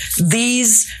out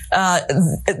this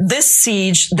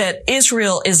siege that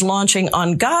Israel is launching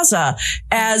on Gaza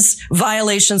as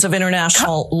violations of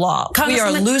international law. We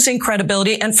are losing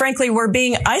credibility, and frankly, we're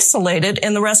being isolated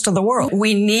in the rest of the world.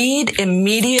 We need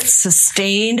immediate,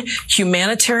 sustained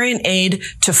humanitarian aid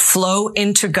to flow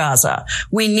into Gaza.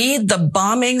 We need the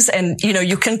bombings, and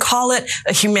you can call it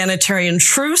a humanitarian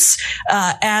truce,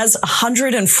 as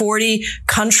 140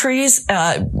 countries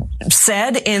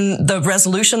said in the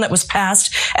resolution that was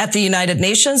passed at the United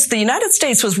Nations. The United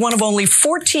States was one of only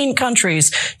 14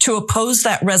 countries to oppose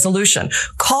that resolution.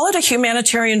 Call it a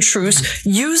humanitarian truce.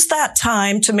 Use that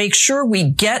time to make sure we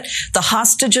get the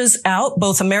hostages out,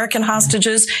 both American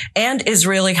hostages and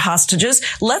Israeli hostages.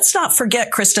 Let's not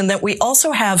forget, Kristen, that we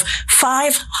also have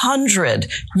 500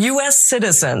 U.S.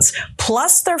 citizens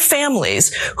plus their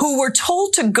families who were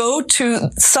told to go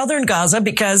to southern Gaza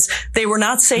because they were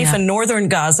not safe in northern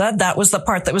Gaza. That was the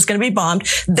part that was going to be bombed.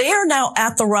 They are now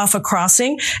at the Rafah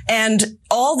crossing, and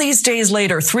all these days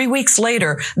later, 3 weeks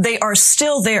later, they are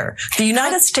still there. The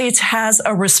United States has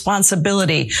a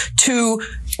responsibility to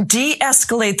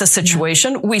de-escalate the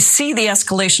situation. We see the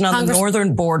escalation on the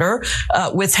northern border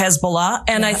with Hezbollah,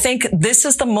 and I think this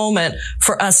is the moment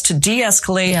for us to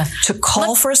de-escalate, to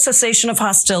call for a cessation of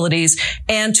hostilities,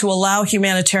 and to allow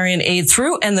humanitarian aid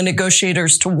through and the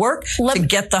negotiators to work to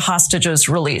get the hostages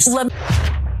released.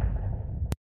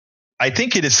 I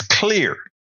think it is clear.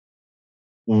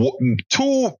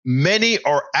 Too many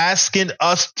are asking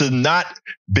us to not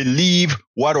believe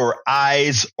what our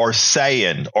eyes are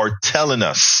saying or telling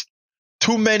us.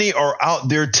 Too many are out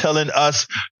there telling us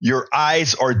your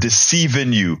eyes are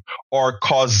deceiving you, or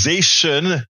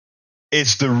causation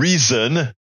is the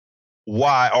reason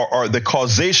why, or the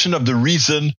causation of the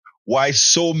reason why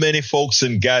so many folks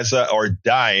in Gaza are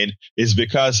dying is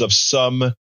because of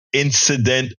some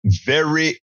incident,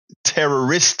 very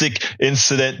terroristic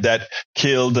incident that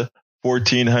killed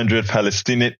 1,400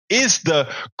 Palestinians, is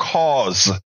the cause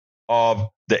of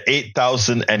the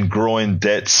 8,000 and growing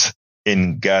deaths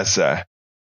in Gaza.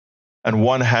 And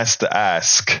one has to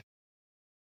ask,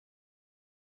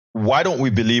 why don't we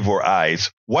believe our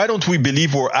eyes? Why don't we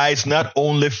believe our eyes not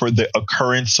only for the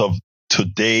occurrence of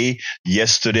today,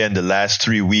 yesterday, and the last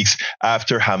 3 weeks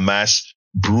after Hamas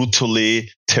brutally,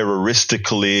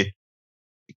 terroristically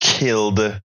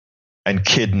killed and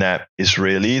kidnapped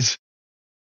Israelis,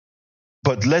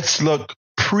 but let's look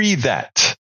pre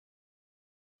that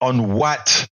on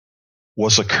what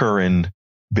was occurring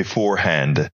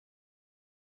beforehand.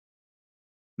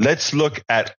 Let's look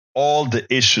at all the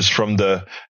issues, from the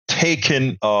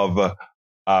taking of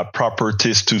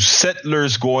properties to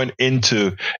settlers going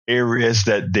into areas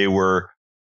that they were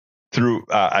through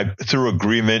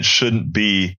agreement shouldn't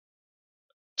be,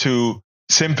 to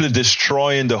simply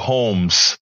destroying the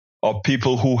homes of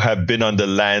people who have been on the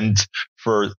land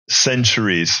for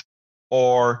centuries,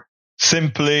 or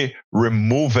simply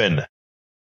removing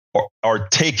or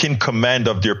taking command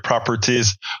of their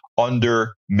properties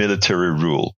under military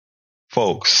rule.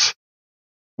 Folks,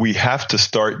 we have to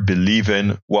start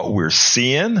believing what we're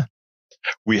seeing.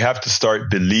 We have to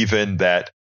start believing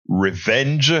that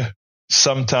revenge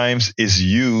sometimes is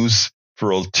used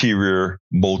for ulterior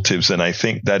motives. And I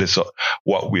think that is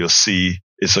what we'll see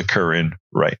is occurring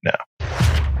right now.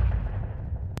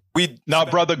 Now,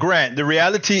 Brother Grant, the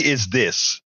reality is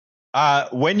this.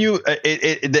 When you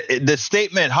the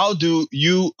statement, how do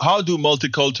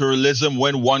multiculturalism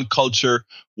when one culture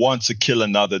wants to kill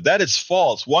another? That is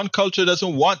false. One culture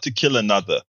doesn't want to kill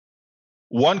another.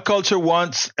 One culture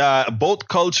wants, both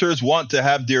cultures want to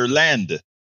have their land.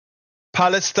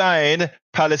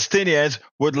 Palestinians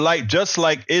would like, just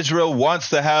like Israel wants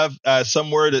to have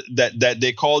somewhere that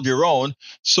they call their own,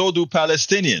 so do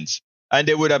Palestinians. And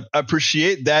they would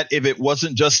appreciate that if it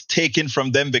wasn't just taken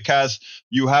from them because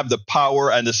you have the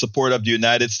power and the support of the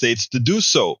United States to do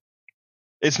so.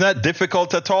 It's not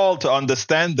difficult at all to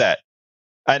understand that.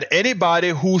 And anybody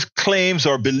who claims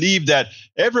or believes that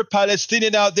every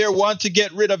Palestinian out there wants to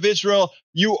get rid of Israel,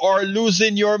 you are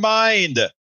losing your mind.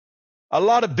 A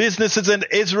lot of businesses in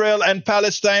Israel and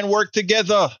Palestine work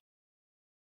together.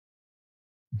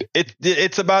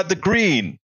 It's about the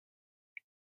green.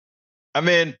 I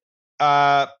mean,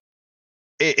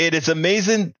 it is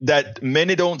amazing that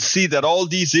many don't see that all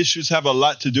these issues have a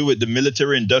lot to do with the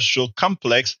military-industrial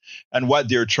complex and what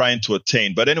they're trying to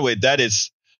attain. But anyway, that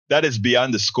is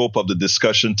beyond the scope of the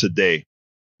discussion today.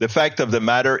 The fact of the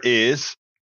matter is,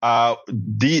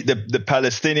 the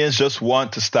Palestinians just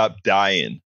want to stop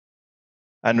dying.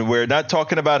 And we're not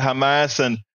talking about Hamas.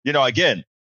 And, again,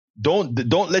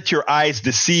 don't let your eyes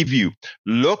deceive you.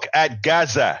 Look at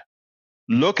Gaza.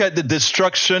 Look at the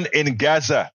destruction in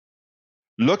Gaza.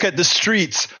 Look at the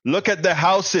streets. Look at the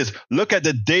houses. Look at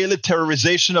the daily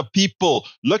terrorization of people.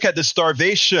 Look at the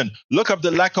starvation. Look at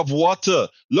the lack of water.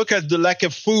 Look at the lack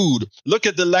of food. Look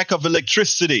at the lack of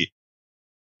electricity.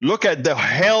 Look at the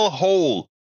hellhole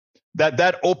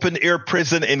that open air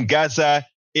prison in Gaza,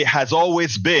 it has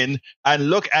always been, and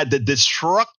look at the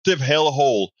destructive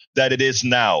hellhole that it is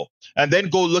now. And then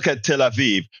go look at Tel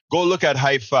Aviv, go look at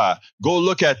Haifa, go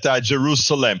look at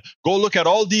Jerusalem, go look at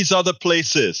all these other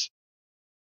places.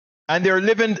 And they're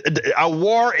living, a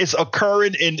war is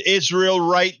occurring in Israel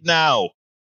right now.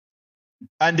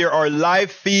 And there are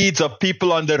live feeds of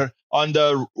people on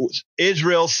the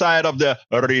Israel side of the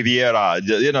Riviera,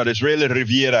 the Israeli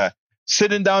Riviera,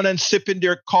 sitting down and sipping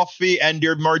their coffee and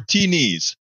their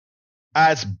martinis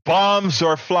as bombs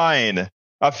are flying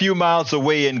a few miles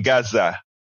away in Gaza.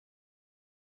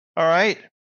 All right.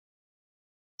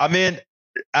 I mean,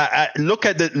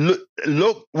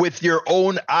 look with your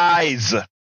own eyes.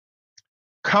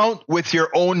 Count with your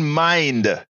own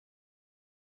mind.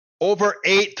 Over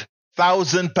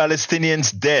 8,000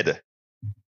 Palestinians dead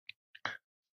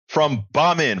from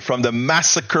bombing, from the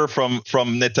massacre from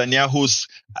Netanyahu's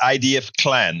IDF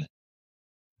clan.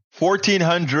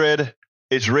 1,400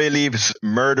 Israelis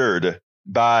murdered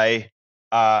by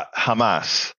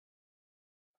Hamas.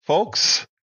 Folks,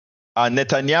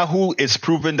 Netanyahu is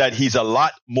proven that he's a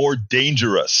lot more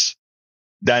dangerous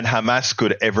than Hamas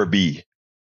could ever be.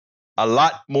 A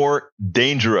lot more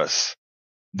dangerous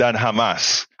than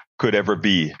Hamas could ever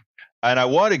be. And I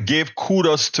want to give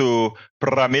kudos to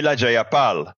Pramila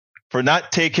Jayapal for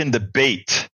not taking the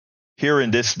bait here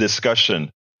in this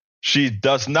discussion. She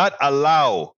does not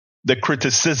allow the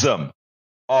criticism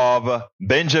of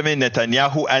Benjamin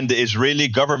Netanyahu and the Israeli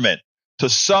government to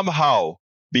somehow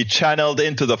be channeled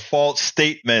into the false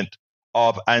statement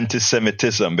of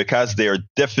anti-Semitism, because they are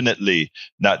definitely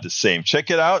not the same. Check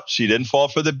it out. She didn't fall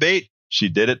for the bait. She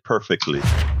did it perfectly.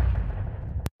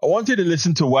 I want you to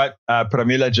listen to what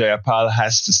Pramila Jayapal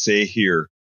has to say here.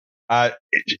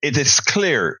 It is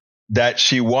clear that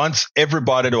she wants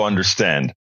everybody to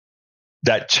understand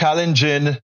that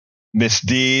challenging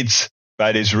misdeeds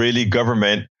by the Israeli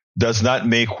government does not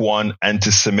make one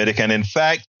anti-Semitic. And in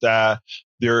fact, there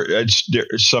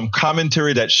some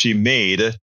commentary that she made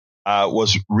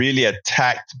was really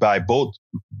attacked by both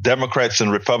Democrats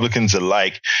and Republicans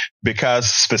alike,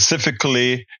 because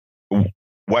specifically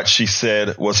what she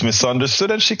said was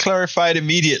misunderstood, and she clarified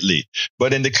immediately.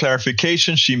 But in the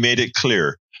clarification, she made it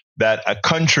clear that a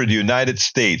country, the United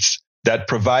States, that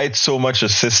provides so much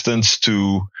assistance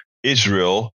to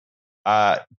Israel,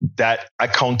 that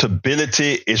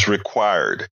accountability is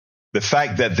required. The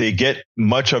fact that they get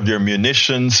much of their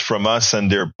munitions from us and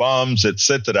their bombs,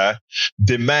 etc.,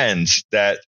 demands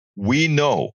that we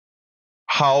know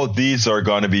how these are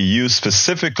going to be used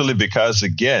specifically because,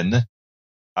 again,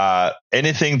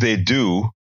 anything they do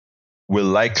will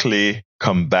likely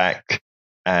come back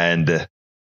and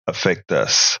affect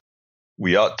us.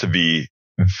 We ought to be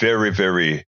very,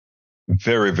 very,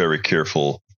 very, very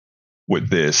careful with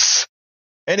this.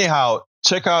 Anyhow,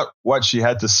 check out what she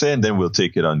had to say, and then we'll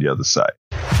take it on the other side.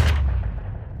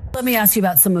 Let me ask you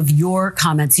about some of your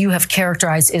comments. You have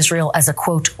characterized Israel as a,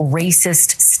 quote,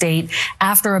 racist state.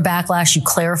 After a backlash, you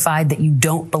clarified that you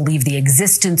don't believe the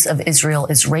existence of Israel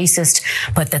is racist,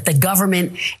 but that the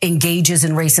government engages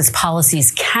in racist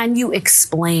policies. Can you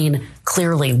explain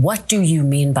clearly what do you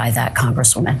mean by that,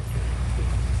 Congresswoman?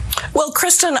 Well,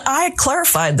 Kristen, I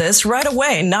clarified this right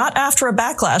away, not after a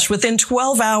backlash. Within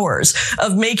 12 hours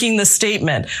of making the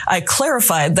statement, I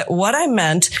clarified that what I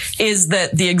meant is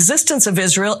that the existence of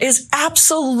Israel is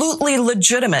absolutely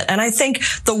legitimate. And I think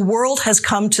the world has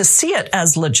come to see it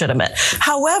as legitimate.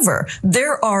 However,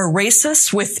 there are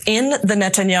racists within the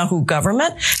Netanyahu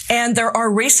government, and there are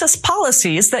racist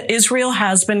policies that Israel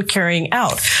has been carrying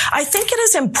out. I think it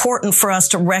is important for us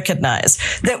to recognize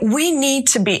that we need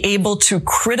to be able to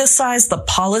criticize the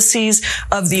policies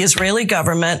of the Israeli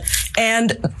government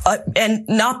and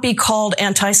not be called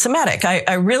anti-Semitic.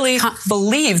 I really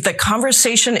believe that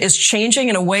conversation is changing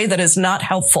in a way that is not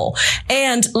helpful.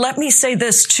 And let me say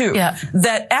this too,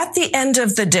 that at the end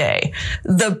of the day,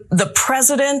 the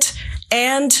president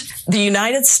and the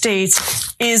United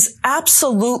States is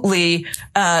absolutely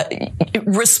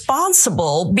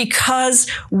responsible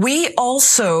because we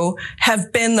also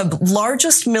have been the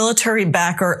largest military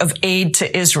backer of aid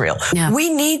to Israel. Yeah.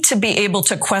 We need to be able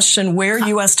to question where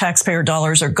U.S. taxpayer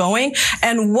dollars are going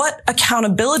and what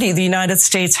accountability the United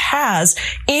States has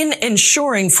in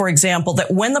ensuring, for example,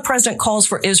 that when the president calls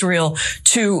for Israel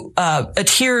to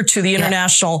adhere to the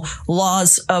international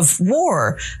laws of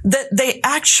war, that they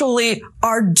actually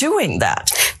are doing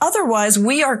that. Otherwise,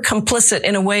 we are complicit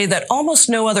in a way that almost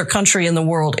no other country in the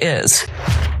world is.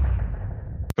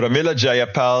 Pramila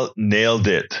Jayapal nailed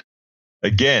it.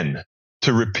 Again,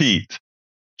 to repeat,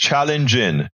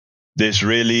 challenging the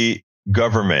Israeli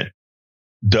government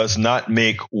does not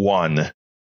make one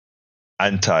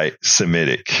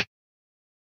anti-Semitic.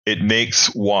 It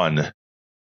makes one,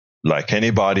 like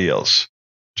anybody else,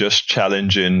 just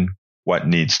challenging what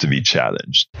needs to be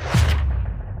challenged.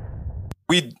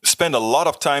 We spend a lot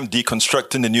of time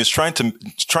deconstructing the news, trying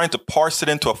to parse it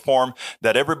into a form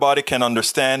that everybody can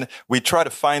understand. We try to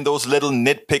find those little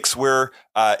nitpicks where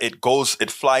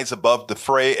it flies above the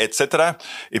fray, etc.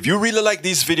 If you really like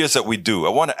these videos that we do, I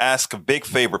want to ask a big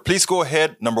favor. Please go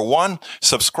ahead. Number one,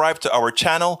 subscribe to our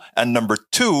channel. And number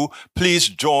two, please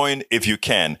join if you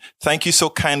can. Thank you so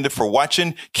kindly for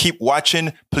watching. Keep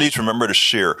watching. Please remember to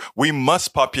share. We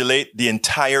must populate the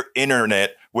entire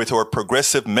internet with our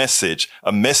progressive message,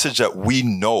 a message that we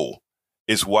know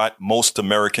is what most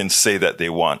Americans say that they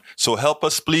want. So help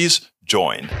us, please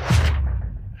join.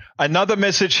 Another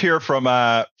message here from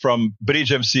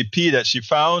Bridge MCP that she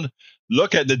found.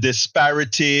 Look at the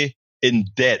disparity in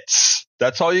debts.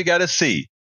 That's all you got to see.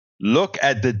 Look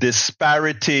at the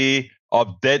disparity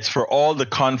of debts for all the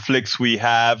conflicts we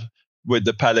have with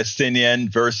the Palestinian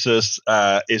versus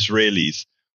Israelis.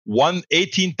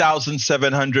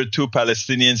 18,702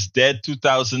 Palestinians dead,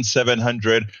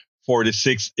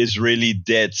 2,746 Israeli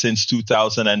dead since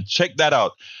 2000. And check that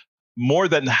out. More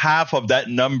than half of that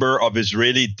number of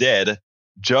Israeli dead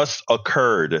just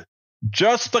occurred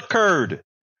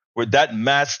with that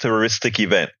mass terroristic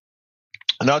event.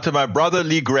 Now to my brother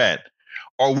Lee Grant,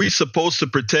 are we supposed to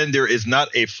pretend there is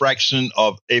not a fraction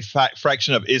of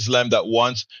Islam that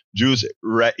wants Jews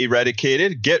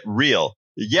eradicated? Get real.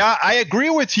 Yeah, I agree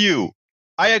with you.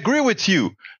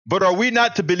 But are we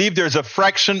not to believe there's a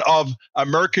fraction of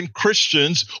American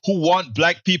Christians who want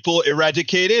black people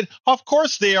eradicated? Of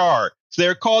course they are.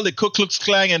 They're called the Ku Klux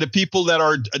Klan and the people that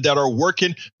are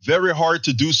working very hard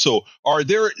to do so.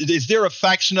 Is there a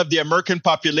faction of the American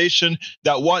population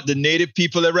that want the native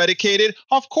people eradicated?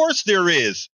 Of course there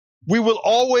is. We will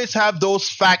always have those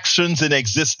factions in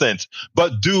existence.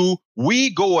 But do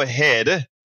we go ahead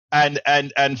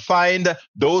and find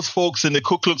those folks in the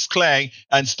Ku Klux Klan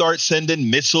and start sending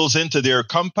missiles into their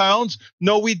compounds?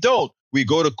 No, we don't. We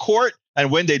go to court,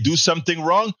 and when they do something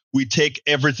wrong, we take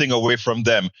everything away from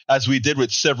them, as we did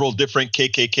with several different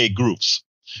KKK groups.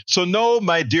 So no,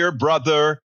 my dear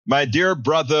brother, you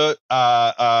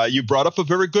brought up a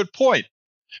very good point.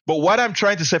 But what I'm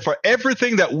trying to say, for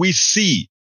everything that we see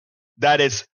that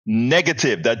is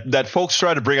negative that folks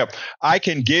try to bring up. I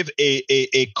can give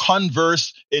a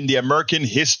converse in the American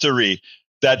history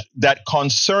that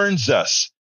concerns us,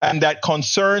 and that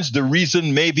concerns the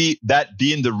reason, maybe that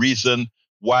being the reason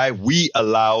why we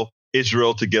allow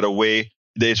Israel to get away,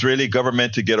 the Israeli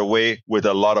government to get away with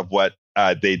a lot of what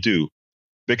they do.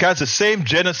 Because the same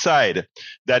genocide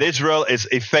that Israel is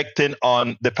effecting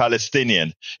on the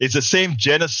Palestinian is the same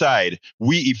genocide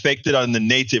we effected on the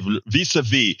native,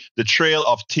 vis-a-vis the Trail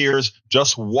of Tears,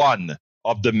 just one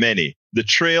of the many. The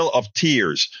Trail of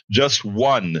Tears, just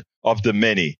one of the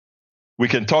many. We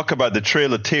can talk about the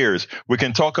Trail of Tears. We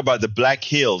can talk about the Black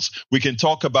Hills. We can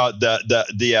talk about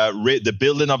the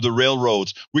building of the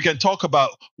railroads. We can talk about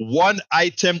one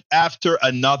item after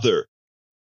another,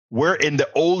 where in the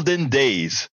olden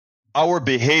days, our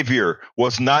behavior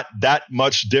was not that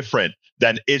much different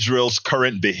than Israel's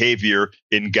current behavior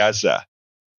in Gaza.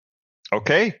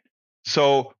 Okay?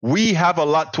 So we have a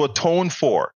lot to atone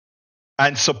for.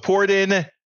 And supporting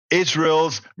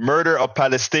Israel's murder of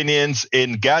Palestinians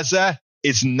in Gaza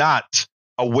is not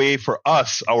a way for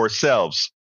us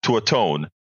ourselves to atone.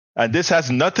 And this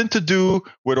has nothing to do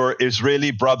with our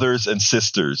Israeli brothers and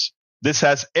sisters. This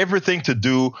has everything to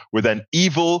do with an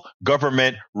evil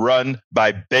government run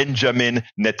by Benjamin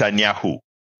Netanyahu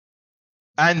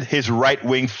and his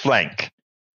right-wing flank,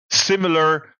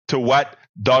 similar to what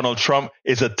Donald Trump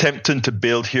is attempting to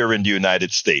build here in the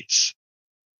United States.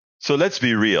 So let's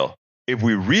be real. If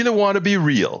we really want to be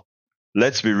real,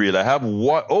 let's be real. I have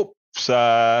one.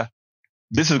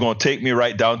 This is going to take me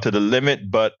right down to the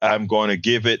limit, but I'm going to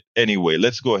give it anyway.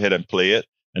 Let's go ahead and play it,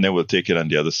 and then we'll take it on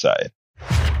the other side.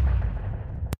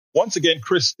 Once again,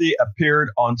 Christie appeared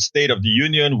on State of the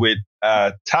Union with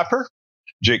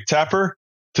Jake Tapper,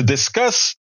 to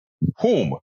discuss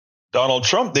whom? Donald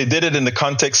Trump. They did it in the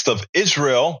context of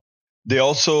Israel. They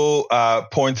also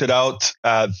pointed out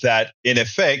that, in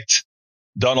effect,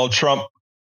 Donald Trump,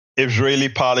 Israeli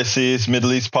policies,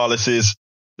 Middle East policies,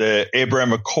 the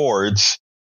Abraham Accords,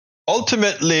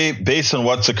 ultimately, based on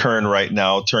what's occurring right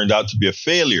now, turned out to be a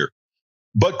failure.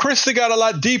 But Christie got a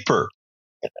lot deeper.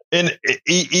 And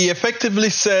he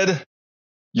effectively said,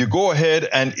 you go ahead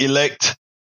and elect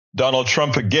Donald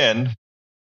Trump again.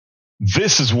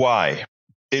 This is why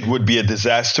it would be a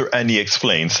disaster. And he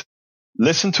explains.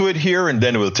 Listen to it here, and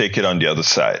then we'll take it on the other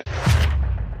side.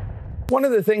 One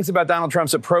of the things about Donald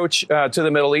Trump's approach to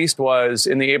the Middle East was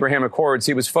in the Abraham Accords,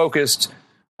 he was focused,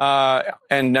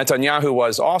 and Netanyahu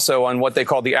was also, on what they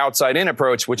called the outside-in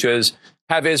approach, which is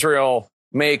have Israel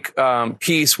make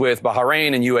peace with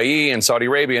Bahrain and UAE and Saudi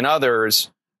Arabia and others.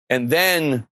 And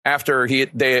then after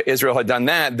Israel had done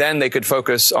that, then they could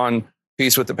focus on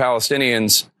peace with the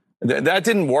Palestinians. That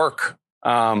didn't work,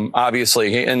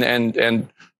 obviously. And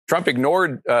Trump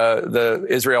ignored the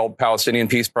Israel-Palestinian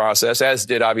peace process, as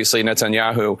did, obviously,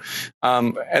 Netanyahu.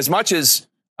 As much as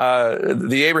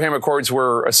the Abraham Accords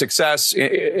were a success,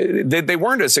 they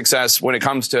weren't a success when it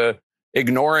comes to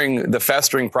ignoring the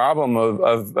festering problem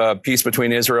of peace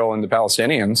between Israel and the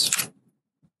Palestinians.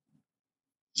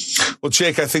 Well,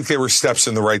 Jake, I think they were steps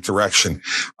in the right direction.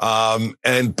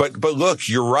 But look,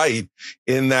 you're right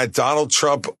in that Donald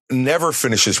Trump never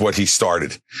finishes what he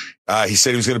started. He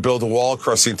said he was going to build a wall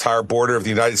across the entire border of the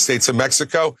United States and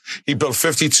Mexico. He built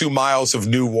 52 miles of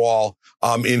new wall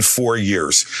in 4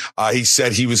 years. He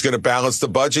said he was going to balance the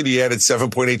budget. He added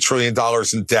 $7.8 trillion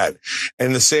in debt. And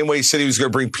in the same way he said he was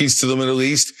going to bring peace to the Middle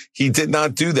East, he did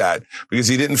not do that because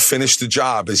he didn't finish the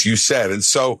job, as you said. And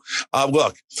so,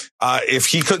 look, if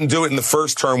he couldn't do it in the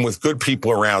first term with good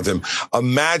people around him,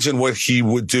 imagine what he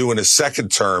would do in a second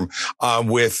term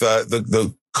with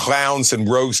the clowns and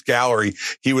rogues gallery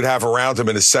he would have around him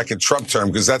in a second Trump term,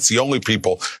 because that's the only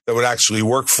people that would actually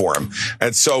work for him.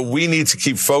 And so we need to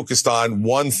keep focused on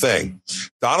one thing.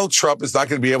 Donald Trump is not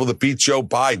going to be able to beat Joe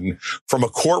Biden from a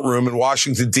courtroom in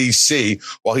Washington, D.C.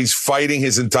 while he's fighting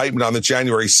his indictment on the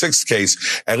January 6th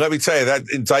case. And let me tell you, that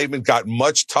indictment got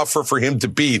much tougher for him to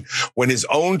beat when his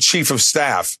own chief of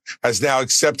staff has now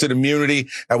accepted immunity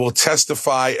and will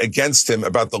testify against him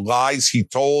about the lies he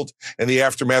told in the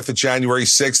aftermath of January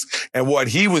 6th and what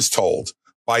he was told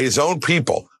by his own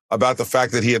people about the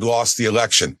fact that he had lost the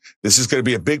election. This is going to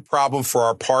be a big problem for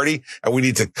our party, and we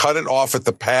need to cut it off at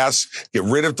the pass, get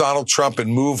rid of Donald Trump,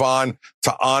 and move on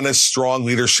to honest, strong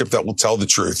leadership that will tell the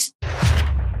truth.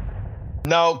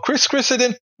 Now, Chris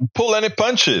didn't pull any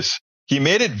punches. He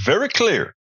made it very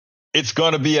clear. It's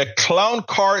going to be a clown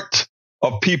cart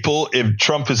of people if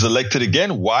Trump is elected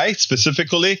again. Why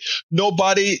specifically?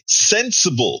 Nobody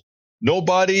sensible. No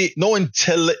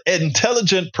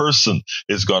intelligent person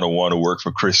is going to want to work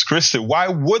for Chris Christie. Why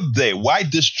would they? Why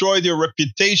destroy their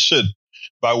reputation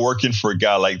by working for a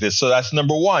guy like this. So that's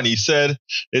number one. He said,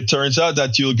 it turns out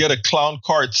that you'll get a clown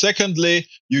card. Secondly,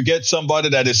 you get somebody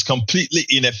that is completely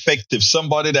ineffective,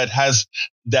 somebody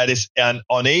that is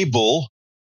unable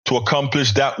to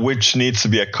accomplish that which needs to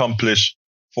be accomplished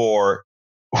for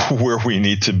where we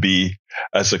need to be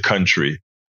as a country.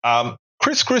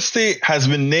 Chris Christie has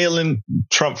been nailing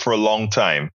Trump for a long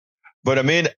time. But I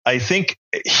mean, I think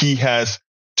he has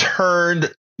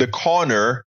turned the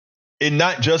corner in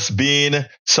not just being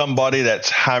somebody that's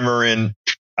hammering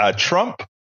Trump,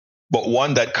 but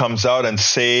one that comes out and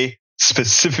say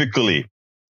specifically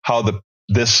how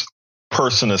this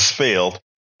person has failed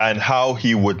and how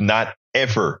he would not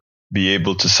ever be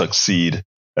able to succeed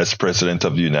as president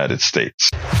of the United States.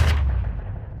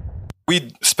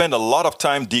 We spend a lot of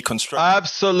time deconstructing.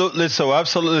 Absolutely so.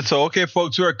 Absolutely so. Okay,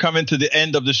 folks, we are coming to the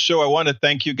end of the show. I want to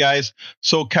thank you guys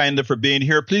so kindly for being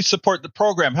here. Please support the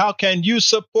program. How can you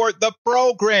support the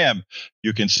program?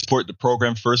 You can support the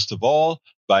program, first of all,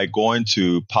 by going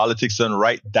to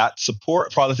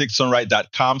politicsdoneright.support,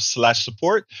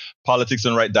 politicsdoneright.com/support,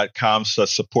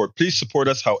 politicsdoneright.com/support. Please support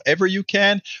us however you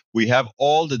can. We have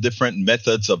all the different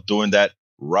methods of doing that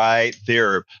right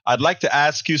there. I'd like to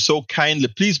ask you so kindly,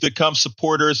 please become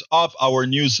supporters of our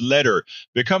newsletter.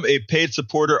 Become a paid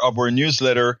supporter of our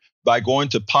newsletter by going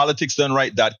to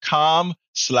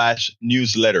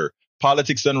politicsdoneright.com/newsletter.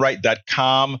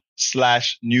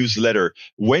 politicsdoneright.com/newsletter.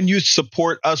 When you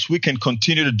support us, we can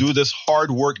continue to do this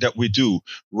hard work that we do,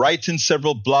 writing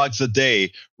several blogs a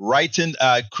day,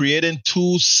 creating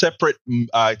 2 separate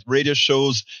radio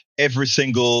shows every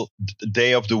single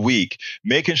day of the week,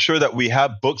 making sure that we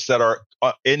have books that are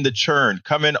in the churn,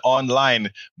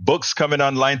 books coming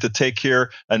online to take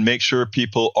care and make sure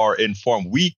people are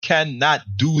informed. We cannot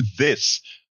do this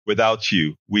without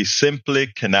you. We simply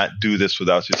cannot do this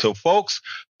without you. So folks,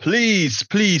 please,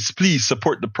 please, please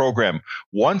support the program.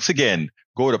 Once again,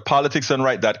 go to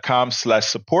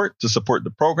politicsdoneright.com/support to support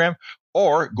the program,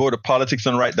 or go to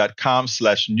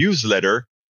politicsdoneright.com/newsletter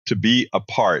to be a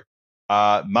part.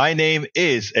 My name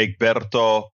is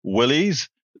Egberto Willies.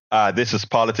 This is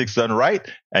Politics Done Right,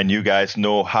 and you guys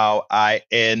know how I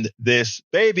end this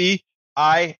baby.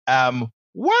 I am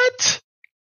what?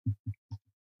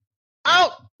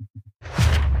 Out!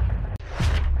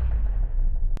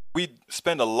 We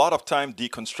spend a lot of time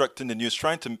deconstructing the news,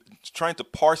 trying to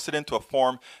parse it into a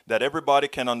form that everybody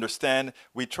can understand.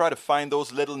 We try to find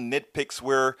those little nitpicks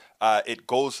where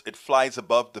it flies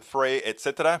above the fray,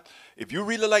 etc. If you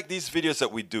really like these videos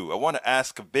that we do, I want to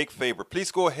ask a big favor.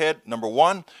 Please go ahead. Number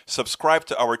 1, subscribe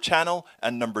to our channel.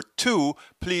 And number 2,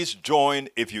 please join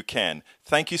if you can.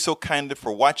 Thank you so kindly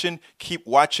for watching. Keep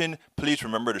watching. Please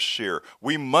remember to share.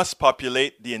 We must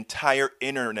populate the entire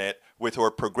internet with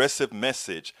our progressive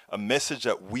message, a message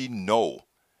that we know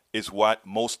is what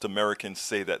most Americans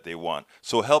say that they want.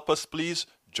 So help us, please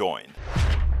join.